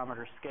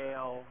accelerometer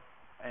scale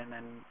and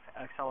then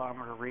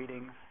accelerometer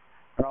readings.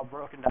 They're all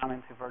broken down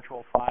into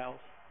virtual files.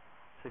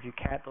 So if you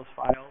cat those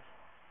files,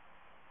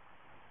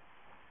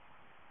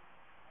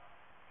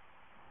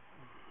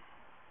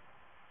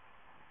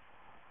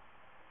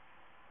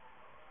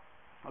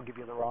 I'll give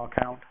you the raw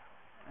count.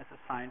 It's a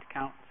signed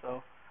count.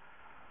 So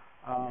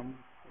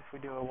if we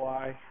do a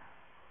Y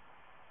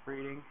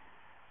reading,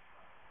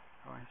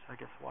 I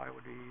guess Y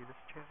would be this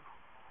channel.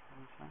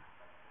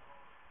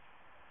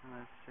 And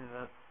let's see,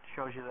 that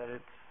shows you that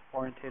it's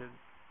orientated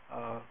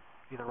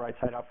either right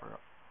side up or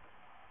up.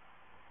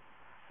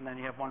 And then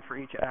you have one for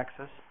each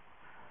axis.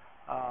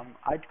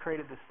 I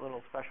created this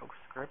little special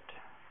script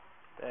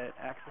that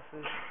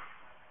accesses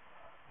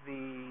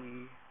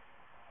the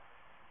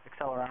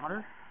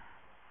accelerometer.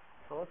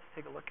 So let's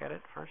take a look at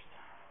it first.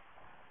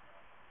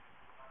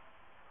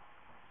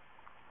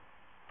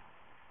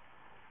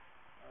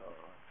 It's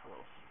a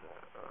little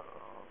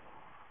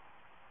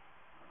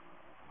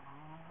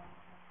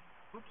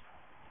oops.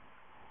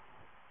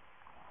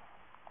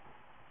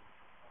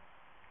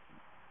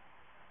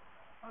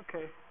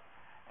 Okay.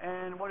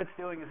 And what it's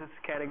doing is it's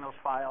catting those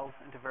files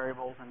into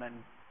variables and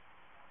then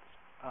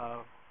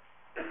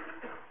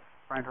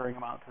rendering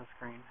them out to the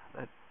screen.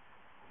 That's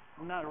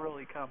not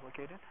really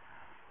complicated.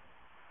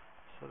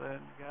 So then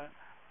we got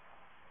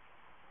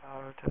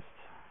power test.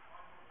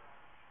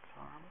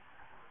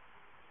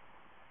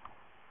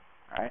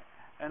 Alright,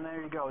 and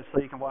there you go. So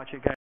you can watch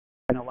it kind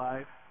of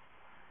live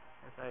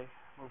as I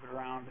move it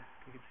around.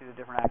 You can see the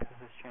different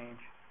axes change.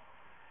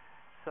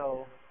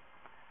 So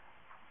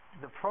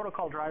the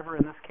protocol driver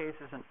in this case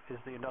is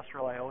the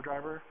industrial I/O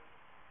driver.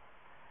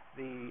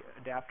 The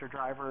adapter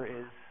driver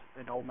is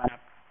an OMAP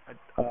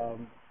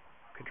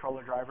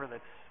controller driver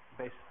that's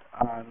based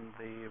on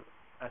the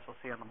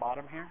SoC on the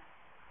bottom here.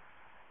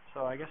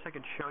 So I guess I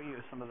could show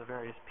you some of the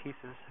various pieces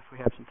if we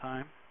have some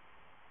time.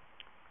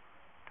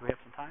 Do we have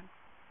some time?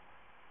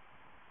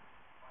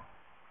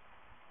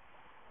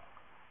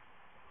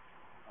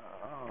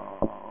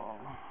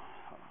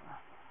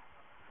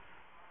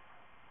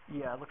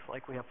 Yeah, it looks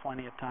like we have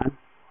plenty of time.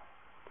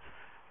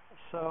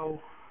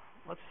 So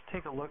let's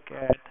take a look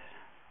at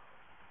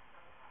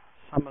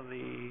some of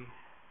the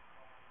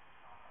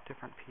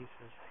different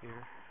pieces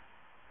here.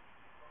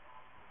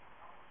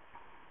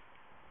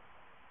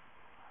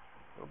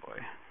 Oh boy, I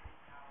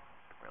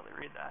can barely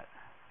read that.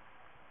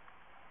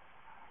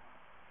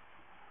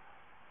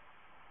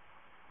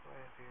 Way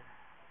up here.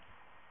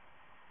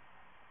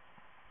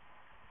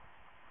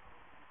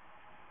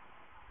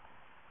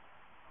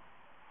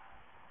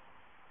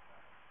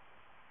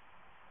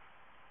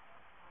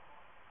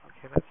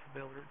 Okay, that's the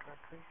builder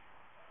directory.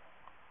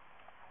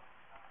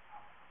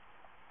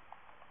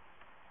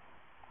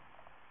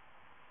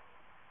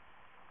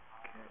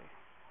 Okay.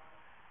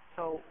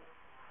 So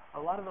a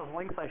lot of those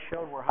links I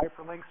showed were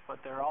hyperlinks, but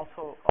they're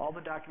also, all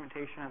the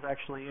documentation is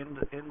actually in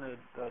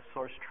the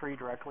source tree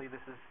directly.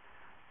 This is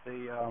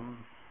the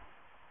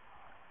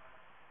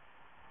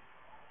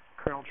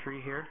kernel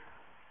tree here,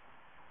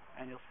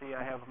 and you'll see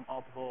I have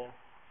multiple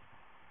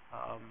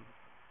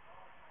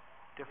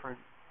different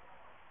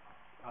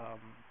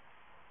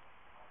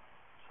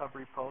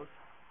sub-repos.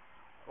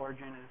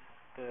 Origin is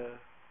the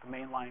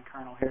mainline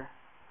kernel here,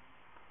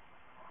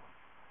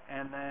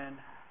 and then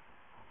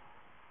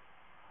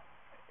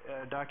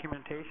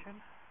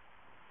documentation,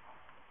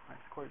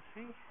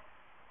 I2C,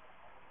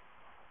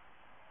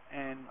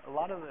 and a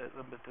lot of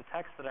the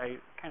text that I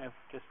kind of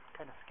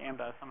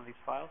scammed out of some of these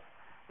files.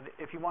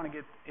 If you want to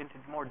get into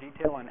more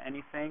detail on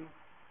anything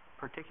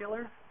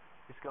particular,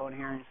 just go in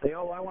here and say,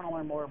 oh, I want to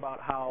learn more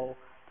about how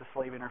the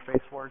slave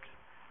interface works.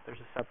 There's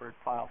a separate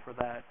file for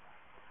that.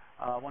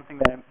 One thing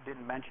that I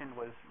didn't mention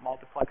was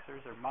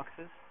multiplexers or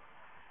muxes.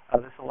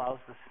 This allows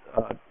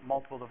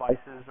multiple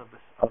devices of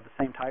the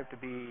same type to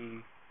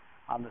be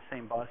on the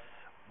same bus,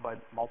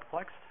 but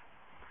multiplexed.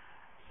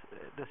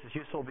 This is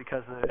useful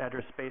because the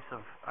address space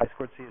of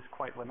I2C is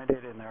quite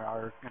limited, and there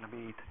are going to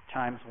be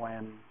times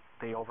when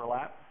they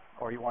overlap,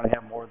 or you want to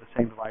have more of the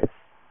same device.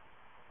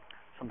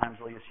 Sometimes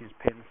they'll just use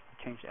pins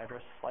to change the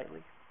address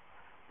slightly,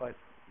 but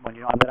when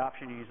you don't have that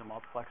option, you use a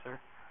multiplexer.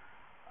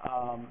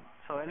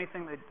 So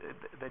anything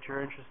that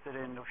you're interested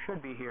in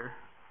should be here.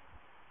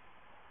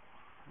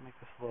 I'll make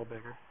this a little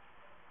bigger.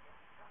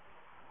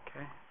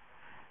 Okay,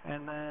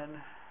 and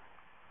then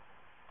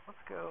let's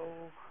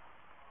go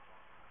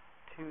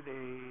to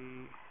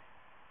the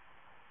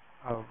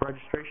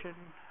registration.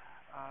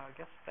 I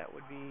guess that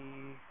would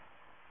be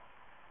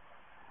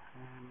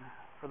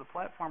for the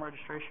platform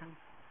registration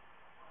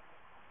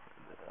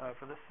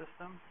for this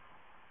system.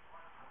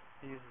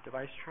 Use the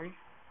device tree.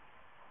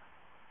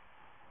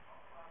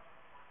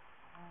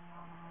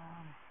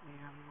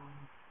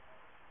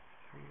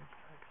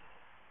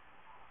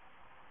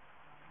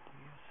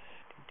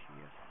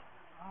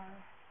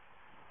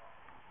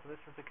 So this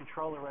is the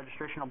controller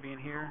registration will be in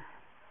here.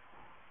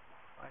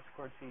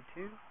 I2C2.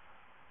 And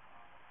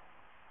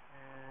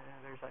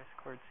there's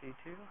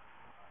I2C2.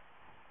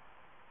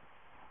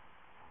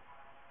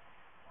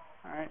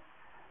 Alright.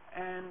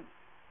 And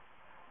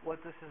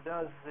what this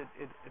does is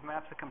it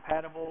maps a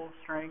compatible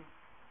string,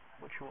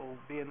 which will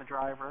be in the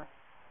driver,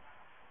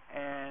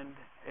 and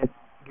it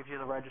gives you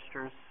the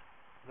registers.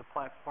 The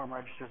platform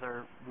registers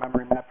are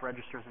memory mapped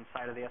registers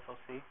inside of the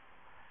SoC,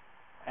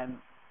 and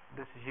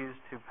this is used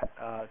to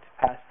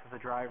pass to the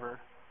driver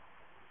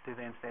through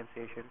the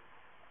instantiation.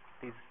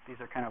 These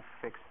are kind of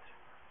fixed.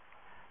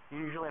 You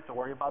usually have to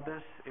worry about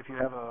this if you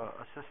have a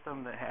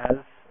system that has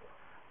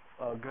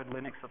good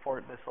Linux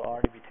support. This will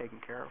already be taken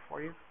care of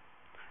for you.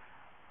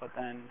 But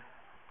then,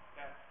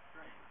 that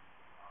string,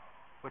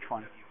 which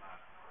one? Does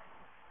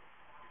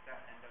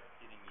that end up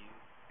getting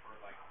used for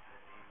like the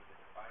name of the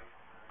device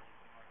or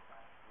anything like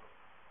that?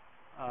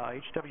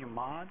 HW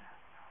mod?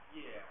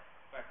 Yeah,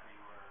 back where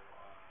you were.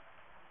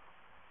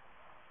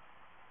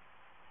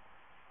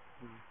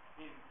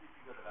 If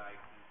you go to the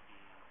I2C,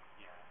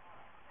 yeah,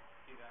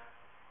 see that?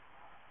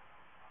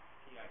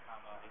 TI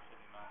comma HW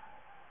mod.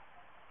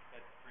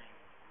 That string,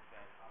 is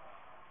that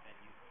then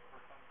used for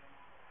something?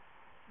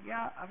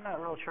 Yeah, I'm not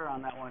real sure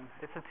on that one.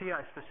 It's a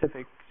TI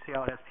specific. See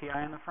how it has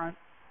TI in the front?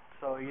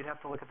 So you'd have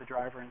to look at the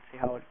driver and see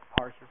how it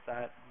parses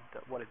that,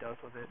 what it does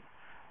with it.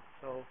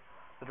 So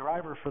the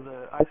driver for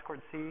the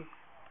I2C,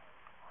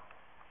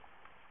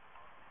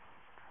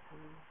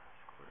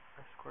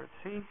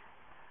 I2C.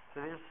 So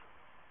there's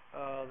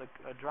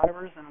the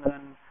drivers, and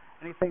then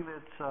anything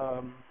that's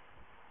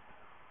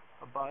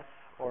a bus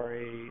or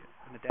an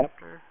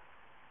adapter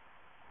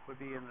would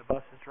be in the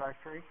buses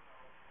directory.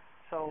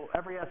 So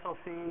every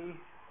SoC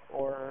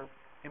or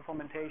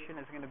implementation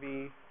is going to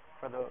be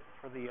for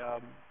the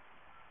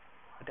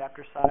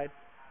adapter side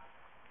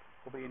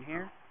will be in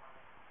here,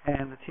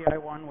 and the TI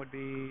one would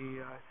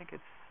be I think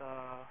it's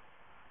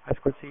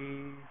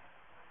I2C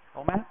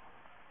OMAP.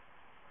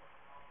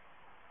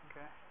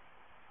 Okay.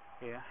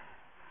 Yeah.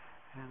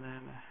 And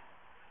then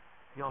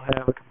you'll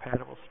have a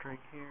compatible string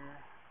here.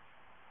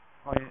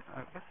 Oh, yeah,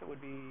 I guess it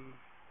would be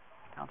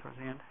down towards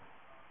the end.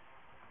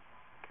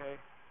 Okay.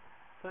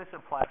 So this is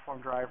a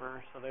platform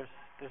driver, so there's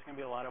going to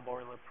be a lot of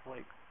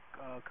boilerplate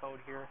code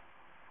here.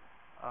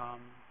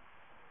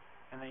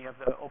 And then you have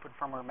the open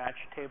firmware match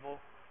table,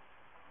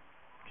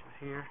 which is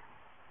here.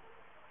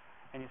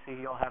 And you see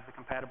you'll have the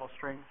compatible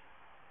strings.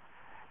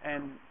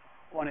 And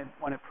when it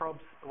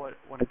probes,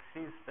 when it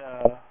sees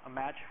a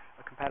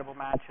compatible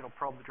match, it'll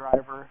probe the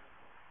driver,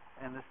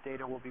 and this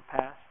data will be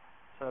passed.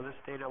 So this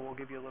data will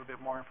give you a little bit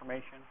more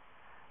information.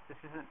 This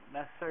isn't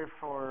necessary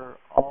for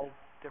all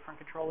different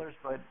controllers,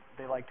 but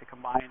they like to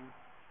combine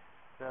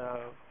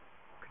the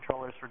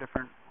controllers for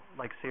different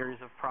series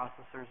of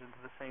processors into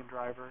the same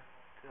driver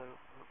to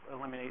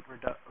eliminate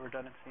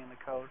redundancy in the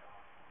code.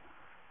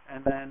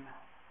 And then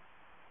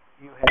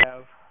you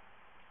have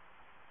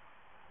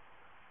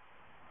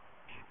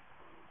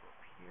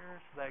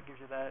here, so that gives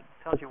you that,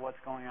 tells you what's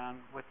going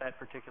on with that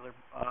particular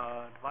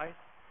device.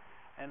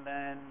 And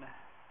then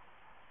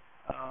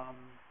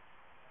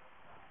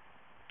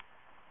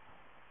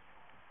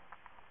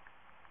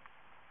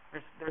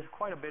there's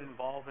quite a bit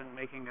involved in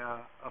making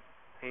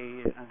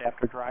an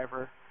adapter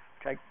driver,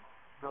 which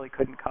I really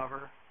couldn't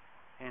cover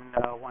in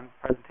one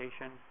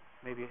presentation.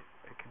 Maybe it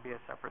could be a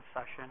separate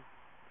session.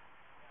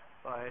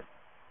 But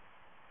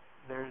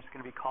there's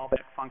going to be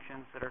callback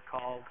functions that are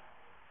called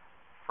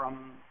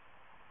from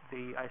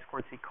the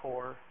I2C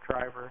core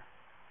driver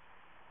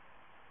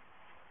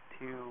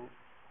to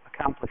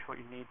accomplish what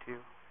you need to.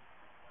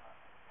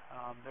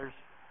 There's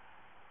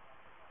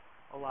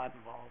a lot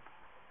involved.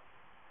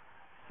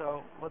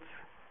 So let's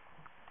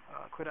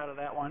quit out of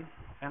that one,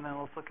 and then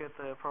let's look at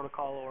the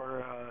protocol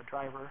or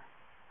driver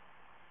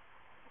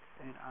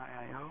in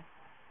IIO.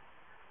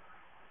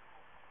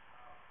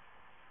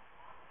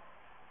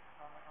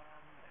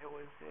 It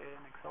was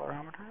an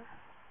accelerometer.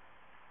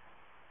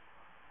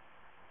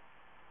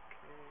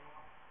 Okay.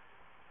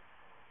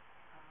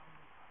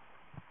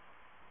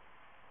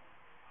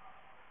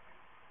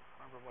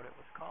 Remember what it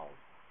was called.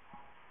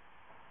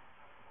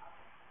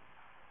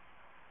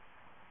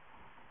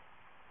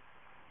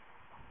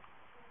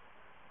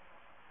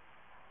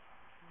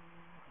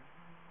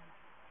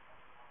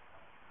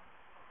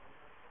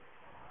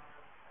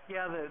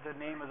 Yeah, the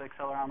name of the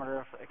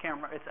accelerometer, I can't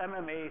remember. It's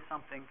MMA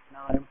something,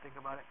 now that I think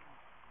about it.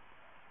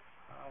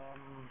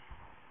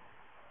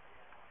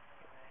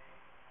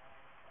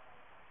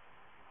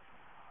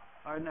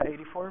 No,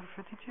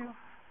 8452?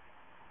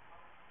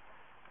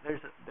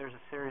 There's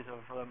a series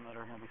of them that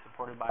are going to be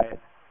supported by it.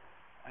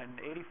 And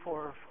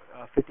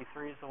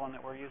 8453 is the one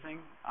that we're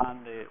using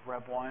on the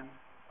Rev 1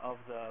 of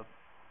the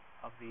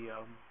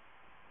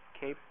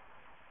Cape.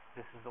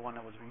 This is the one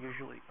that was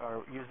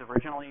used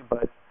originally,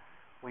 but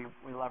we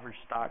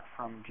leveraged stock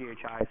from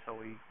GHI, so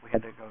we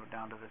had to go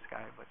down to this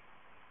guy, but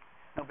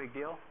no big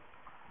deal.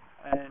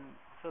 And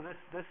so this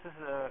is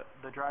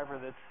the driver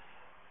that's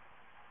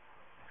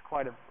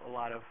quite a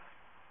lot of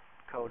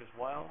code as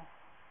well.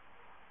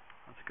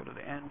 Let's go to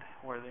the end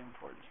where the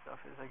important stuff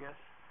is, I guess.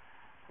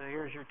 So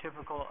here's your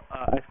typical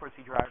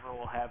I2C driver.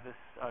 Will have this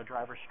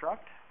driver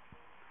struct,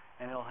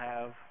 and it'll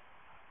have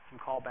some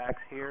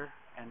callbacks here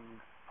and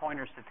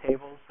pointers to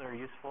tables that are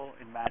useful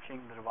in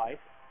matching the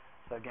device.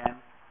 So again,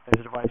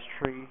 there's a device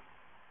tree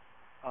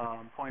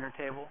pointer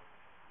table,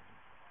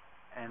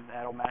 and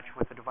that'll match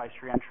with the device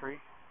tree entry.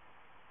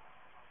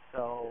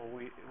 So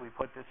we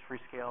put this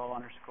freescale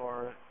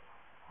underscore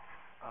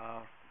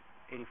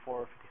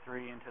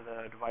 8453 into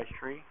the device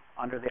tree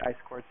under the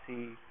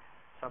I2C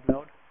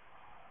subnode,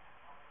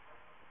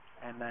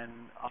 and then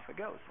off it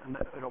goes. And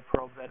it'll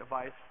probe that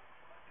device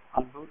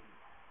on boot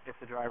if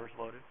the driver's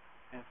loaded.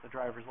 And if the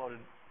driver's loaded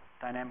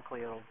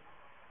dynamically, it'll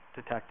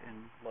detect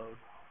and load.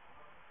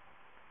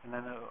 And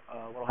then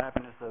what will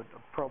happen is the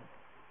probe,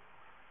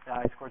 the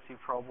I2C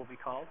probe will be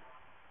called,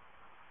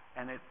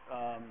 and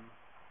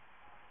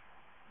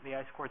the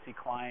I2C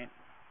client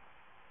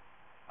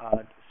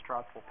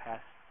struct will pass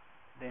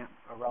the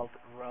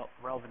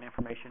relevant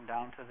information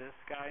down to this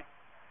guy,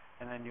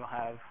 and then you'll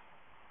have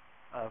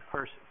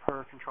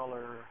per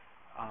controller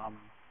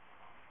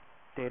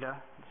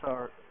data.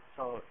 So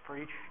for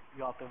each,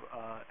 you'll have to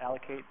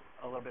allocate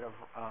a little bit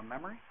of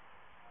memory.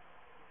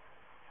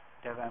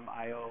 DevM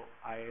IO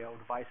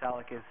device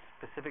alloc is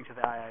specific to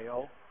the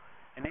IIO,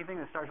 and anything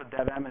that starts with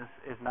DevM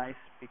is nice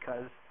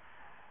because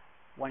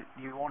when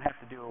you won't have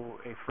to do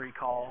a free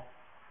call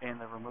in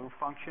the remove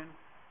function.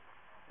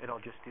 It'll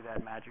just do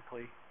that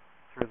magically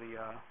through the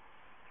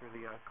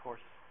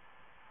course.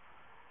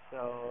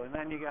 So, and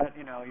then you got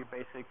your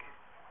basic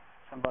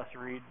some bus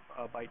read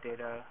byte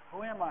data.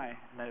 Who am I?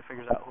 And then it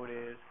figures out who it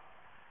is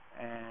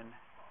and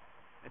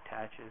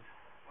attaches.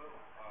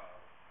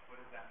 What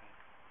does that mean?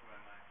 Who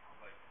am I?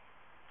 Like,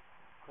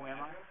 who am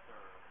I?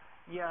 Or?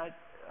 Yeah.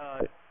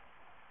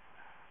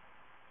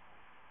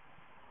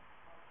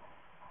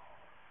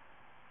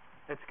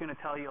 It's going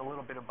to tell you a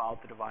little bit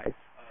about the device.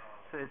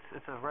 So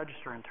it's a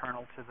register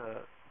internal to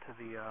the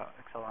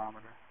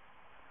accelerometer.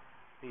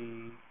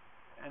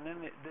 And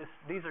then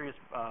these are just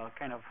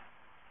kind of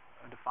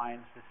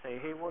defines to say,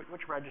 hey,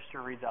 which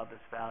register reads out this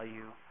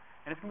value,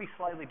 and it's going to be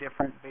slightly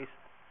different based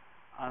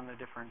on the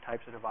different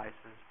types of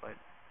devices, but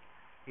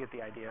you get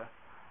the idea.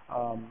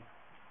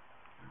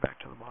 Back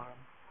to the bottom.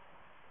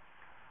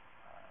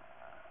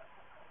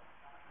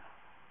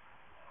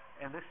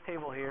 And this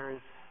table here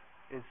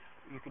is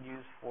you could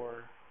use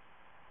for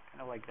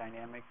kind of like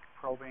dynamic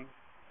probing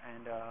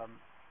and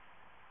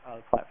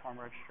platform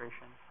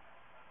registration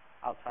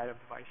outside of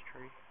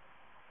devicetree.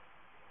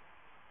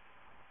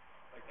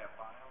 Like that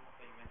file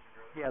that you mentioned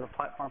earlier? Yeah, the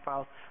platform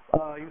files.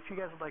 If you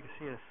guys would like to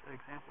see an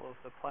example of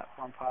the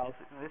platform files,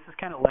 this is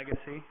kind of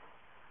legacy,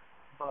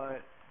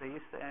 but they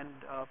used to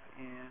end up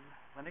in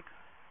Linux,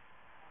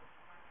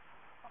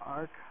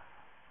 Arc,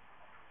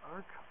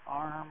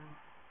 ARM.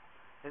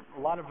 A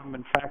lot of them have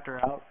been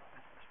factored out,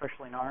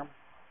 especially in ARM,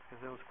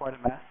 because it was quite a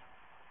mess,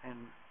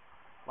 and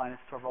Linus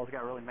Torvalds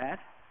got really mad,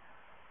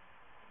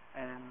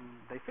 and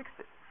they fixed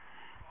it.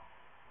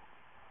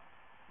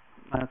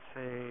 That's a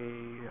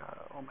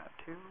OMAP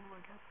 2,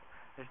 I guess.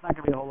 There's not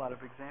going to be a whole lot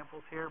of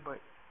examples here,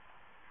 but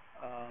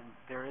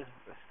there is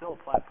still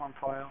a platform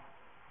file.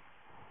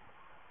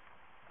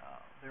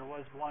 There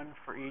was one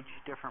for each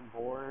different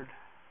board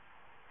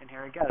in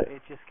here.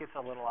 It just gets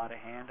a little out of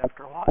hand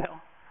after a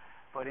while.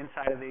 But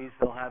inside of these,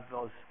 they'll have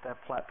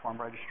that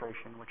platform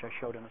registration, which I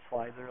showed in the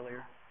slides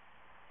earlier.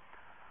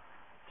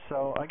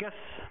 So I guess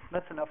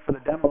that's enough for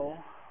the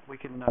demo. We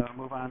can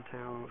move on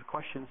to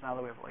questions now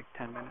that we have like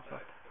 10 minutes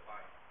left.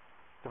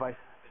 Device.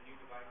 The new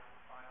device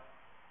file.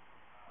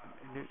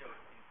 You showed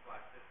in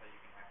 /sys that you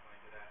can hack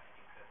into that, and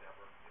you said that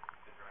works if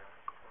the driver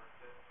supports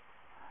it.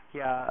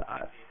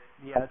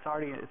 Yeah, it's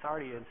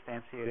already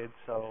instantiated.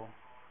 So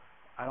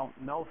I don't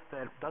know if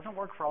that doesn't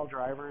work for all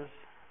drivers,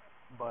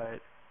 but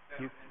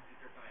you. Is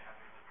there something I have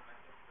to implement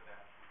for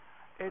that?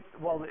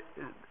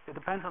 It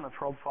depends on the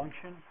probe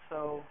function.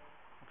 So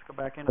let's go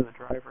back into the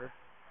driver.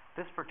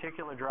 This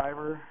particular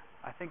driver,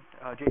 I think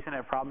Jason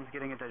had problems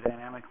getting it to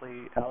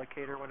dynamically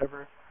allocate or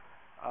whatever.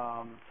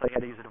 So he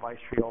had to use a device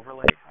tree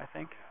overlay, I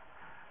think.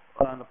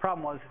 The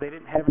problem was they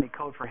didn't have any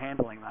code for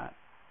handling that.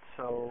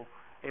 So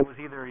it was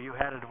either you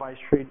had a device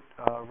tree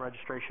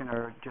registration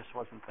or it just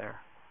wasn't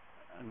there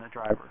in the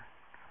driver.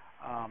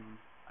 I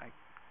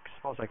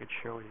suppose I could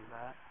show you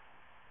that.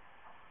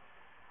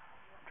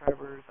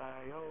 Drivers,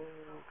 I/O,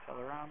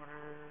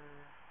 accelerometer.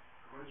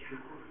 Device tree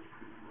overlay is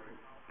pretty new, right?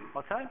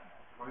 What's that?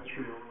 Device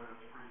tree overlay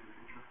is pretty new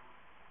feature.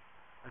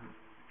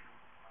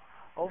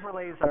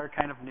 Overlays are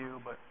kind of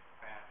new, but.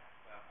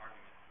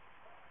 Argument.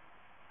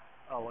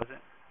 Oh, was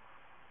it?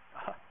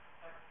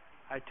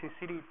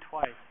 I2CD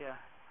twice, yeah.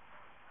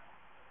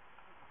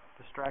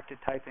 Distracted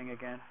typing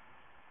again.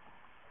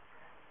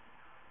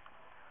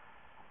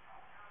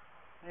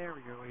 There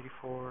we go,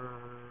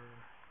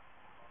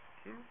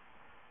 84.2.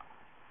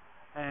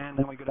 And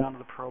then we go down to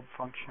the probe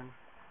function.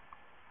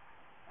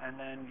 And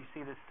then you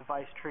see this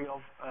device tree.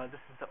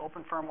 This is the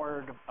open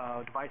firmware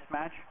device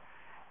match.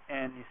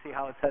 And you see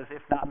how it says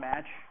if not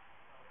match,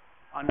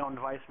 unknown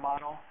device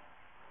model.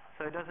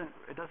 So it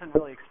doesn't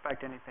really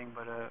expect anything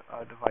but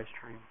a device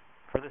tree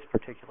for this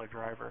particular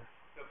driver.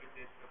 So if it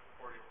did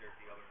support it, there'd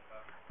be other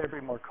stuff? There'd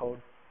be more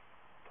code,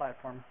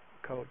 platform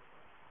code.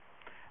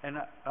 And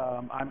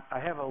I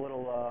have a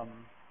little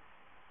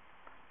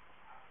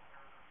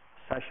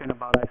session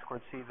about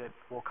I2C that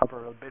will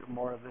cover a bit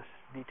more of this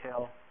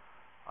detail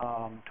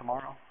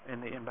tomorrow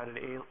in the embedded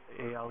ALE.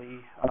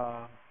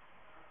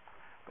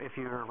 If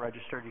you're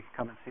registered, you can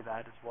come and see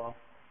that as well.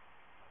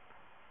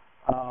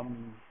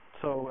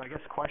 So I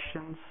guess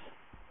questions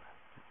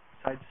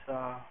besides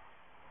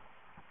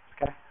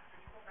okay.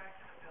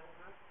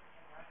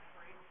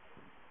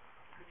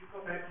 Could you go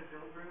back to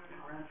build root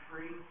and run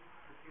free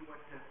to see what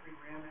the free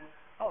RAM is?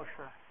 Oh,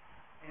 sure.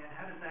 And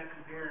how does that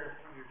compare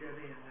from your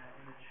Debian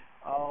image?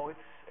 Oh,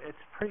 it's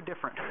pretty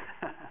different.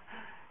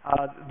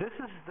 This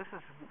is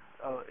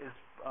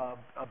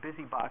a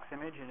busy box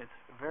image, and it's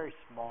very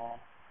small.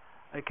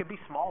 It could be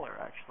smaller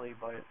actually,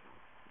 but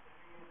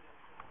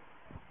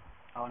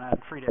not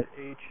free.h.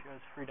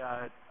 It's free.k,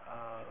 I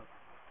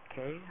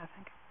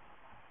think.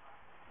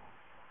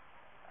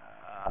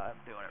 I'm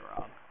doing it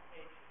wrong.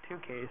 2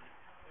 Ks.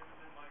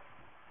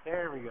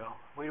 There we go.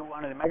 We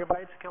wanted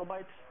megabytes,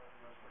 kilobytes,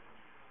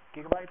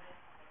 gigabytes.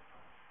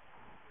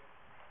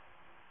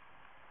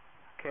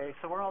 Okay,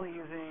 so we're only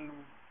using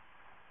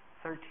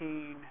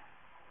 13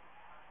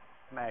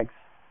 megs.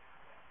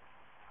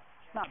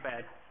 It's not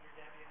bad.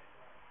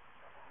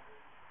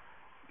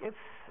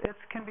 It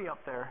can be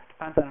up there.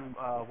 Depends on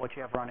what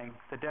you have running.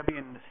 The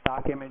Debian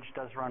stock image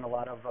does run a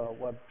lot of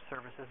web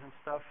services and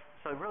stuff.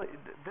 So really,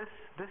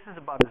 this is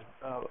about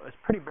as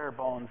pretty bare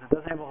bones. It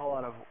doesn't have a whole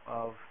lot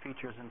of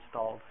features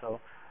installed.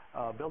 So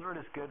Buildroot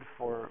is good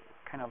for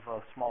kind of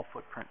a small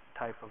footprint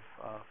type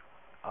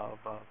of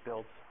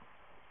builds.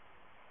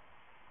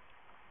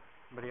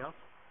 Anybody else?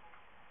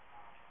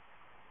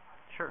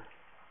 Sure.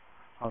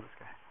 Oh, this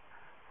guy.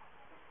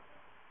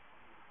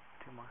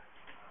 2 more.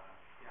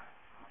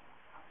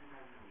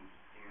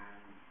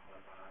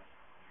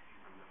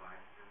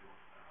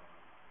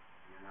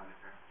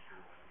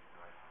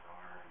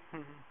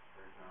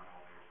 There's not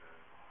always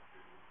an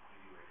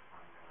easy way to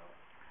find out.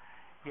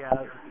 Yeah.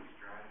 Are there any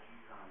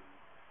strategies on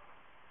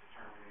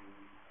determining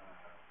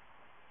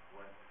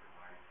what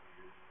device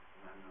is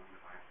an unknown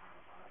device on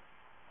a bus?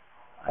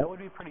 That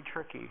would be pretty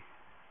tricky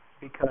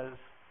because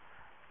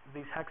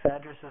these hex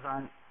addresses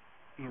aren't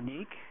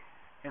unique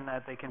in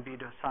that they can be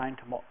assigned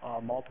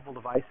to multiple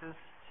devices.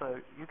 So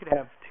you could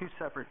have two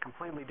separate,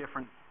 completely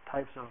different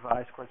types of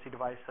I2C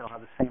device that'll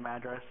have the same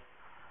address,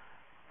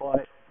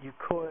 but you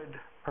could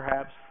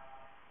perhaps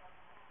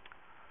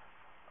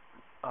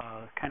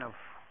kind of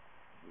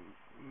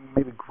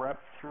maybe grep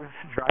through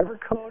the driver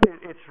code.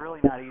 It's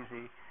really not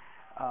easy.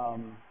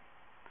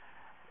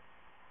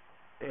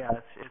 Yeah,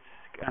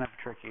 it's kind of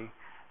tricky.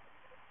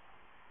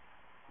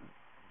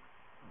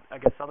 I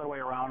guess the other way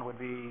around would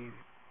be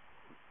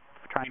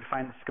trying to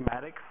find the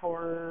schematic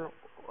for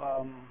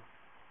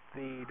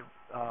the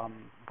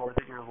board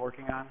that you're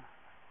working on.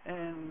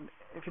 And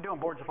if you're doing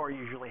board support, you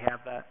usually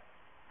have that.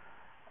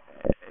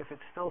 If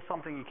it's still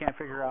something you can't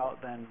figure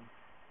out, then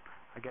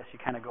I guess you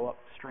kind of go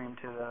upstream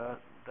to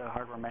the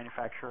hardware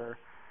manufacturer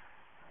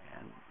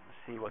and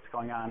see what's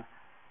going on.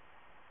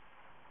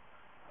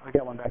 We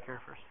got one back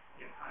here first.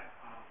 Yeah, hi.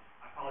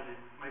 I apologize.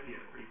 This might be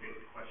a pretty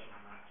basic question.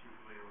 I'm not too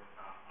familiar with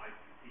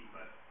I2C,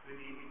 but with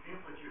the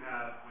example that you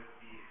have with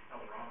the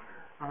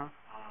accelerometer,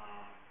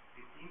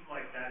 it seems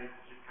like that is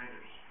just kind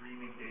of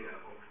streaming data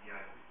over the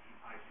I2C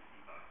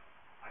bus,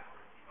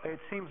 I2C bus.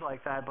 It seems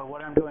like that, but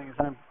what I'm doing is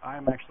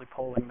I'm actually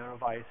polling the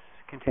device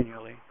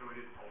continually. So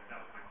it is polling.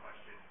 That was my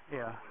question.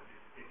 Yeah.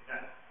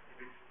 If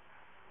it's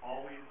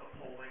always a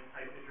polling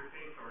type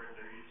interface, or if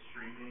there is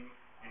streaming,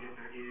 and if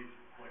there is,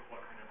 like,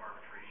 what kind of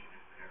arbitration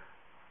is there?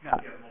 Yeah.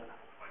 If you have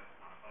multiple devices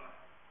on a bus.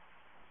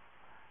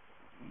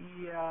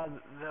 Yeah.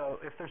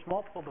 If there's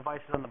multiple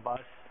devices on the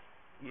bus,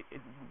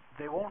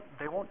 they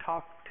won't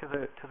talk to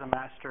the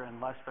master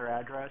unless they're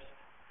addressed.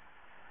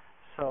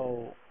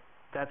 So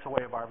that's a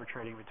way of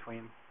arbitrating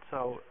between.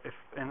 So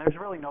and there's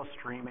really no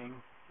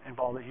streaming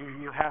involved.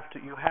 You have to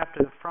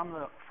from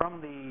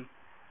the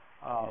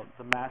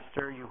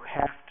master, you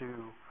have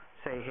to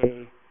say,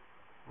 hey,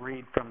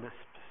 read from this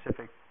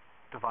specific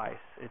device.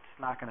 It's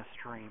not going to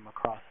stream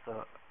across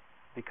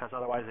because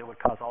otherwise it would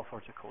cause all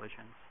sorts of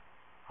collisions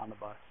on the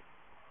bus.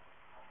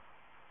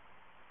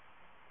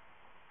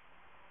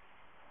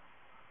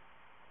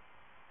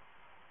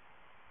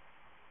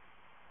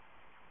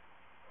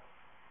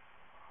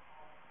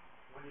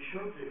 When you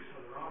showed the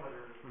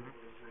accelerometer, there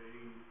was a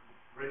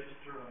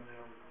register on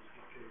there that was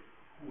like a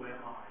who am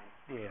I?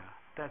 Yeah,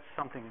 that's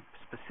something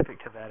specific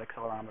to that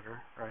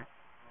accelerometer, right?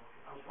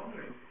 Okay. I was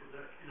wondering, is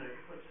that,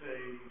 if let's say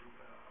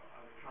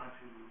I was trying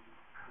to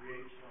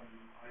create some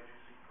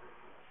I2C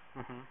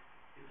peripherals,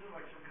 is there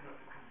like some kind of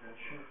a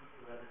convention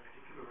that a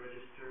particular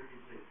register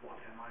is a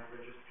what am I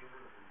register,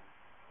 or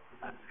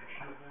is there a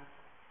discussion of that?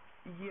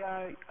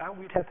 Yeah,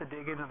 we'd have to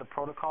dig into the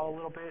protocol a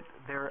little bit.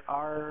 There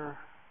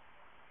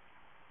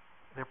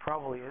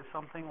probably is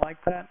something like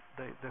that.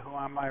 The who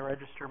am I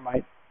register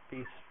might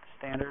be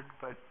standard,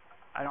 but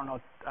I don't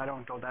know. I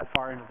don't go that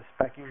far into the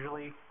spec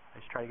usually. I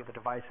just try to get the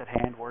device at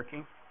hand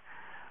working.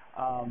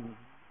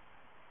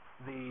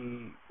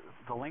 The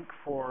link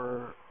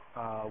for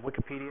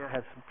Wikipedia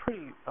has some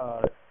pretty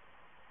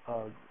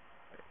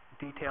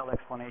detailed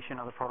explanation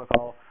of the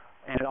protocol,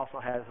 and it also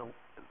has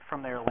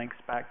from there links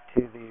back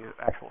to the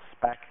actual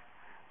spec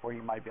where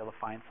you might be able to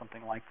find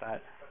something like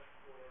that.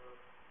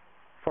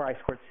 For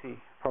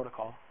I2C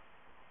protocol.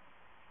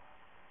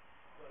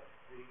 But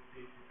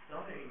it's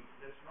not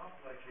that's not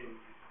like a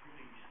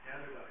really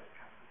standardized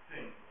kind of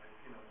thing. Like,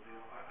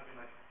 I mean,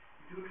 like,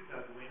 if you look at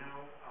that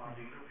Arduino,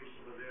 the interface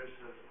over there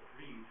says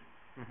read,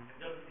 and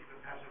doesn't even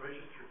pass a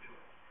register to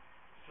it.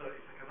 So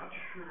it's like, I'm not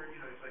sure,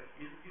 it's like,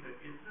 is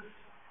this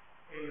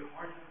a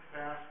hard and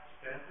fast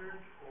standard,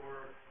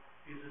 or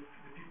is it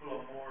the people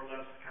are more or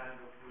less kind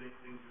of doing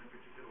things in a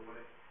particular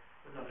way,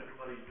 but not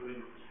everybody's doing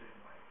it the same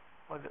way?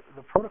 Well,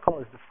 the protocol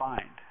is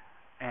defined,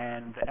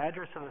 and the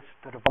address of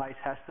the device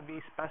has to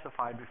be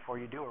specified before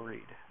you do a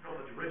read. No,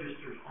 but the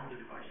registers on the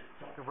device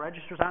itself. The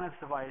registers on its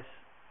device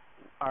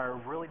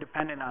are really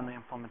dependent on the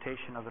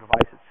implementation of the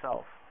device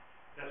itself.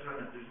 That's what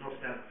I meant. There's no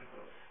standard for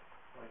those.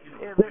 Like,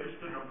 Yeah,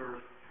 register number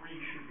 3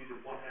 should be the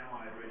what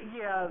am I register.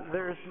 Yeah,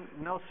 there's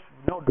no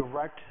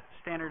direct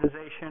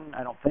standardization,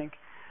 I don't think,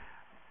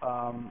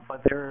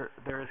 but there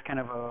is kind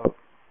of a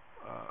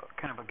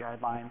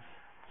guidelines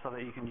so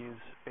that you can use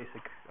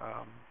basic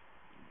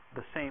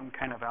the same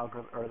kind of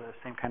algorithm or the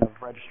same kind of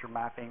register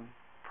mapping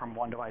from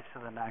one device to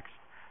the next.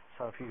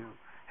 So if you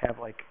have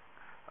like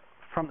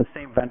from the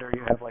same vendor,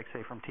 you have like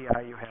say from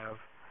TI, you have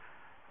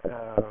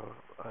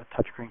a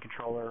touchscreen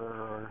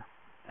controller,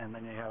 and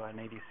then you have an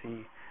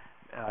ADC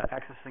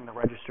accessing the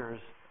registers.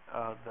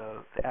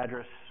 The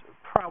address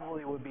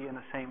probably would be in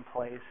the same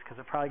place because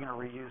they're probably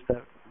going to reuse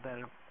that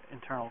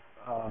internal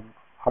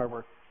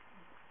hardware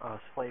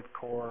slave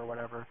core or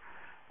whatever.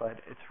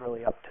 But it's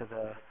really up to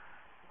the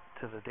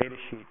data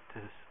sheet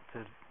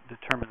to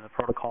determine the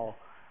protocol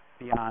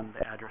beyond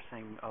the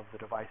addressing of the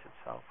device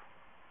itself.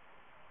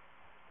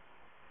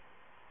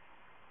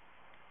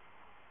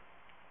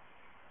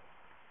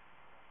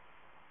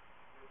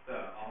 With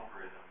the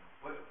algorithms,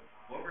 what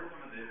were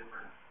some of the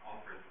different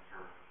algorithms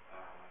or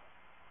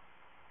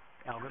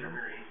are there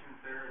variations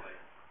there? Like,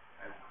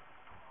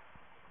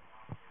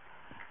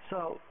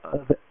 So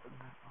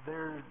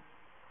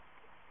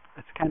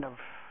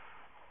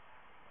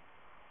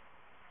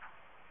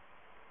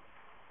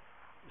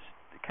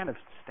kind of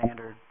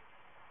standard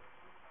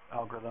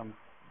algorithm.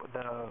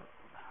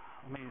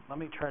 Let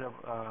me try to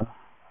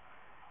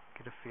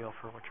get a feel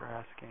for what you're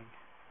asking.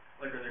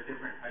 Like, are there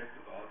different types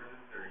of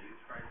algorithms that are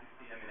used for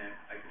I2C? I mean,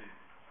 I can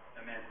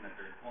imagine that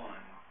there's one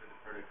for the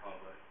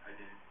protocol, but I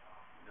didn't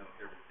know if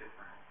there was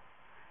different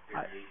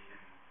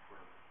variations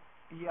for.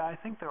 Yeah, I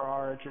think there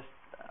are. Just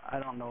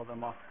I don't know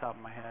them off the top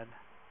of my head.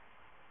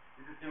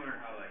 Is it similar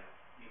how, like,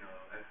 you know,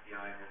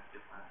 SCI has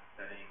different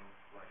settings,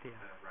 like the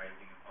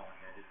rising and falling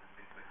edges and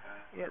things like that?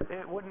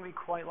 It wouldn't be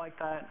quite like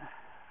that.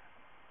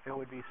 It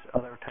would be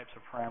other types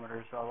of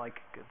parameters.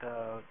 Like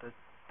the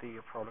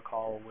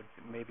protocol would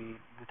maybe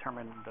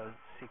determine the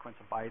sequence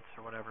of bytes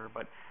or whatever.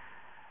 But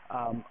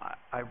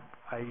I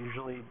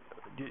usually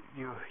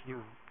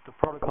the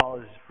protocol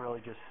is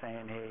really just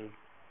saying, hey,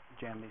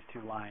 jam these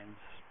two lines.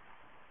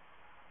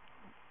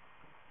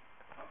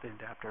 The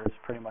adapter is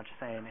pretty much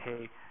saying,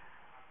 hey,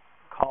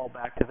 call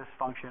back to this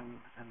function,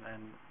 and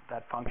then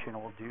that function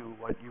will do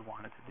what you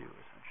want it to do,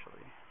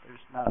 essentially.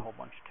 There's not a whole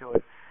bunch to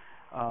it.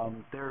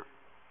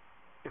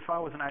 If I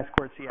was an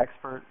I2C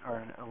expert,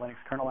 or a Linux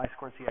kernel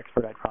I2C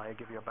expert, I'd probably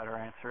give you a better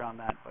answer on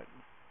that, but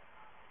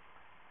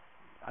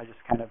I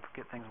just kind of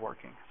get things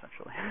working,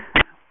 essentially.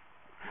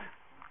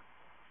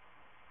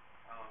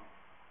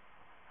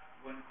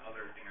 One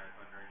other thing I was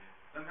wondering is,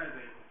 sometimes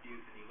I get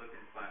confused when you look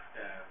in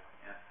 /dev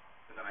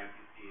for the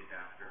I2C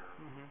adapter,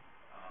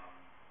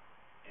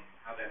 and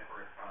how that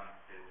corresponds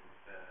to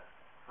the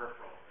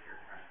peripheral that you're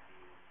trying to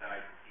use, the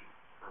I2C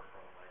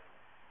peripheral. Like,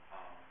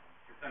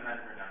 because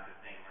sometimes they're not the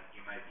same. Like,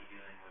 you might be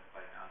dealing with,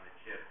 like, on the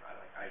chip,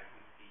 like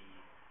I2C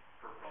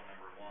peripheral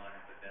number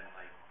 1, but then,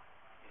 like,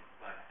 in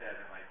 /dev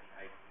it might be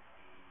I2C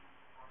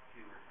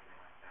 2 or something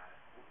like that.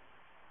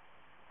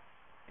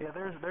 Yeah,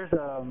 there's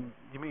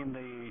you mean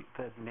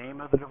the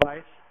name of the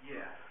device?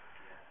 Yeah.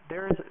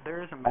 There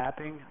is a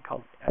mapping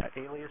called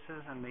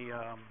aliases in the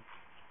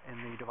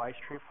device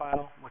tree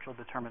file, which will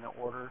determine the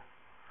order.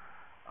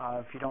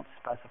 If you don't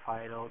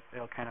specify it,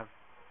 it'll kind of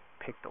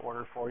pick the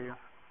order for you.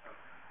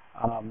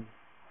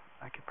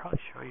 I could probably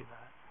show you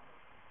that.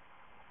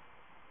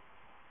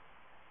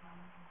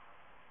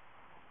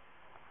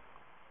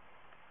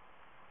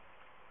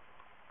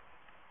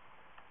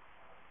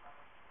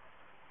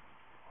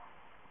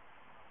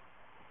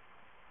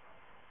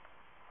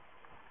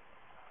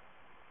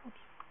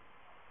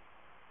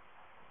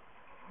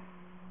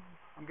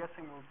 I'm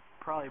guessing we're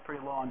probably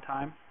pretty low on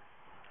time,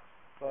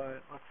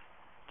 but let's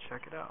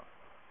check it out.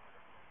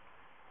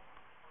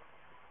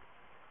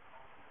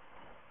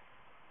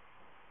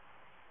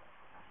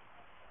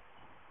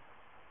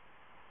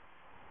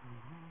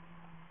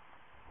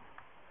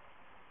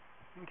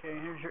 Okay,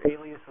 here's your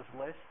aliases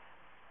list,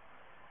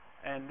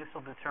 and this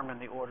will determine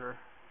the order.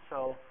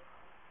 So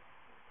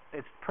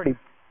it's pretty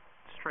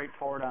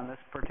straightforward on this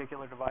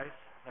particular device.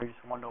 They're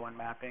just one-to-one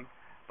mapping.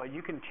 But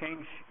you can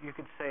change, you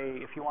could say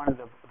if you wanted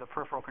the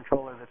peripheral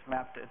controller that's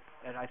mapped at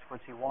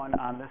I2C1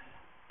 on this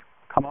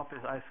come up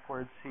as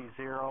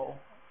I2C0.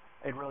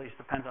 It really just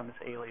depends on this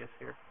alias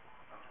here.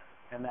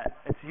 And that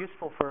it's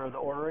useful for the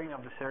ordering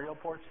of the serial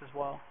ports as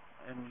well,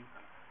 and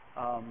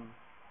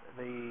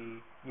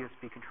the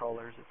USB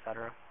controllers,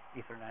 etc.,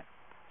 Ethernet.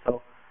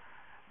 So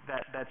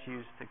that's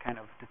used to kind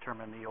of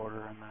determine the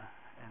order in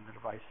the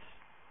device,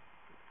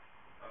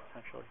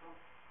 essentially.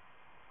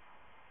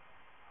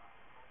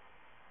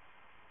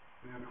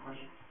 Any other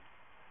questions?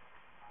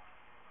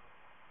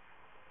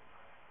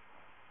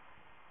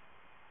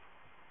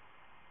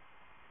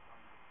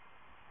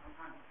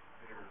 Sometimes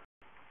when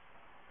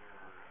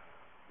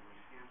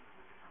you scan through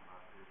the different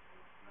buses,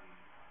 you'll see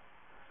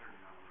a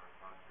certain number of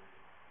buses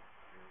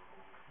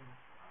available.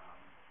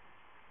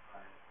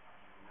 But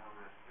you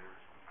notice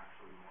there's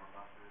actually more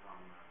buses on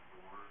the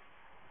board.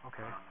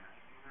 Okay. Have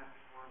you seen that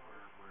before,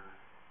 where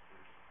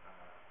there's,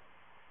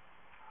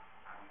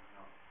 I don't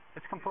know.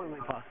 It's completely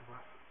possible.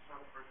 So,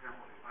 for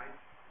example, if I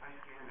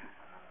scan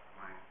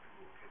my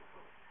Google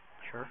Pixel,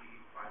 Sure. I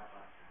see 5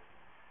 buses,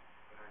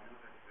 but I know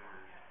that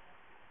there's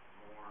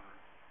more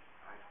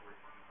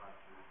I2C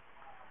buses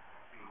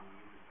being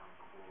used on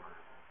the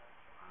board.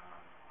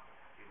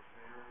 Is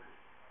there,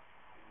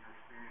 in your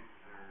experience,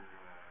 is there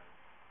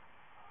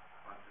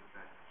buses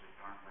that just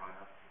aren't brought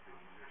up to the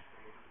user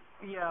space?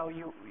 Yeah,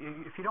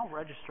 if you don't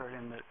register it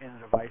in the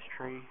device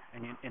tree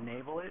and you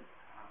enable it,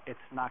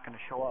 it's not going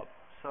to show up.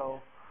 So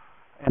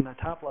in the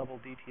top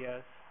level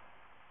DTS,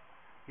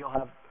 you'll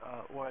have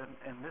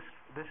and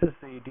this is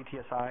the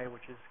DTSI,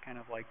 which is kind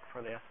of like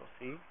for the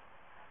SoC.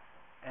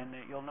 And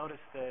you'll notice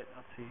that,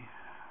 let's see,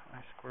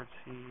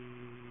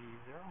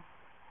 I2C0.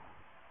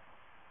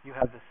 You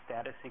have the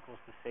status equals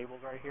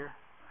disabled right here.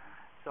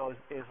 So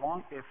as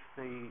long if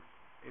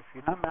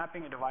you're not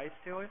mapping a device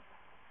to it,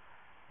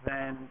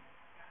 then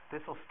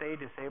this will stay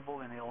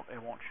disabled and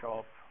it won't show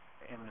up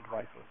in the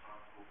device list.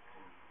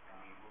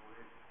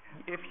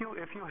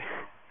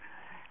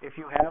 If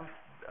you have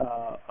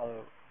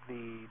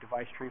the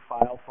device tree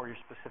file for your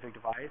specific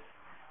device,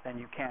 then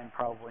you can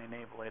probably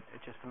enable it.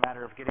 It's just a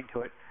matter of getting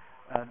to it.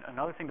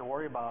 Another thing to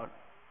worry about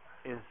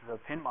is the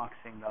pin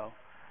muxing, though.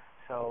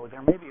 So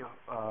there may be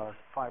 5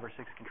 or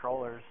 6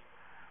 controllers,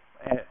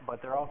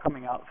 but they're all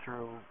coming out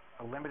through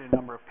a limited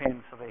number of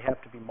pins, so they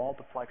have to be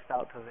multiplexed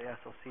out to the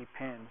SoC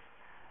pins.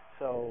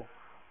 So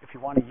if you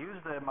want to use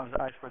them as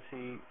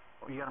I2C,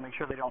 you got to make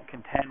sure they don't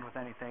contend with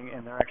anything,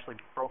 and they're actually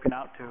broken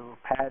out to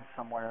pads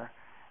somewhere.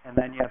 And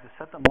then you have to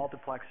set the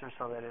multiplexer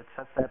so that it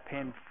sets that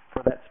pin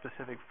for that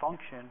specific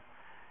function,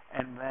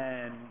 and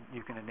then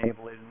you can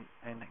enable it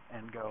and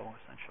go,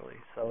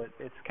 essentially. So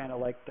it's kind of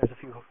like there's a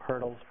few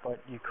hurdles, but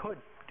you could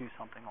do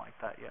something like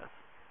that, yes.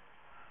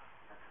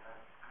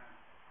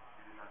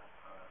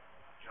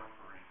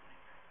 Jumpering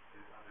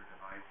is other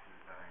devices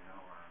that I know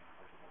are on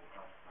the visible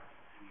bus, so I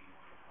can see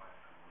what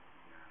I'm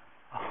looking at.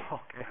 Oh,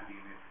 okay. I mean,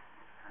 it's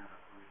kind of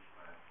a glitch,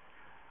 but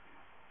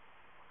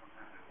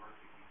sometimes it works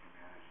if you can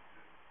manage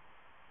to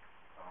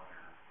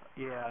solder.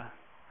 Yeah.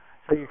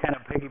 So you're kind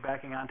of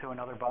piggybacking onto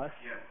another bus?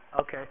 Yes.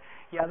 Okay.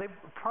 Yeah, they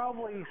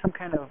probably some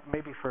kind of,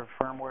 maybe for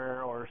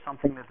firmware or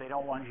something that they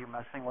don't want you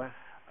messing with.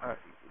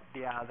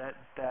 Yeah,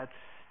 that's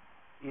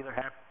either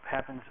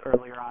happens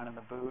earlier on in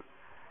the boot,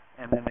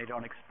 and then they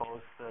don't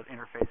expose the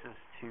interfaces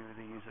to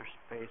the user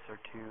space or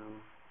to,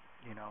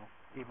 you know,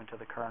 even to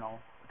the kernel.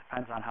 It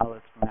depends on how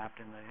it's mapped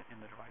in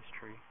the device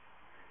tree.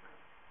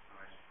 So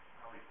I should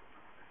probably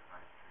look at the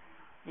device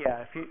tree.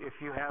 Yeah,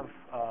 if you have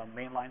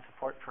mainline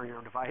support for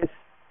your device,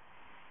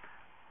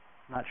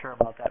 not sure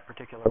about that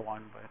particular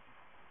one, but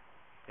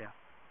yeah.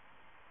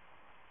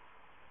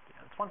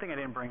 That's one thing I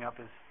didn't bring up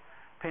is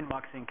pin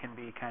muxing can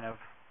be kind of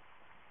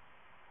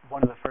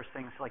one of the first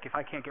things. Like if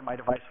I can't get my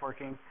device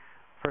working,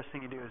 first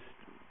thing you do is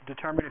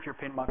determine if your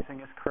pin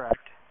muxing is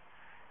correct.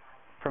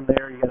 From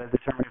there, you got to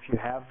determine if you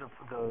have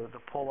the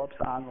pull-ups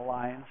on the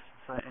lines,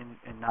 so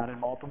and not in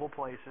multiple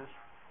places,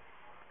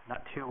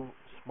 not too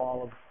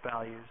small of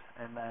values,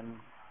 and then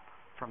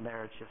from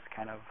there it's just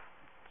kind of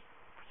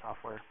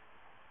software,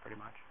 pretty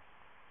much.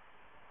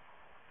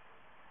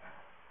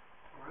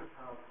 What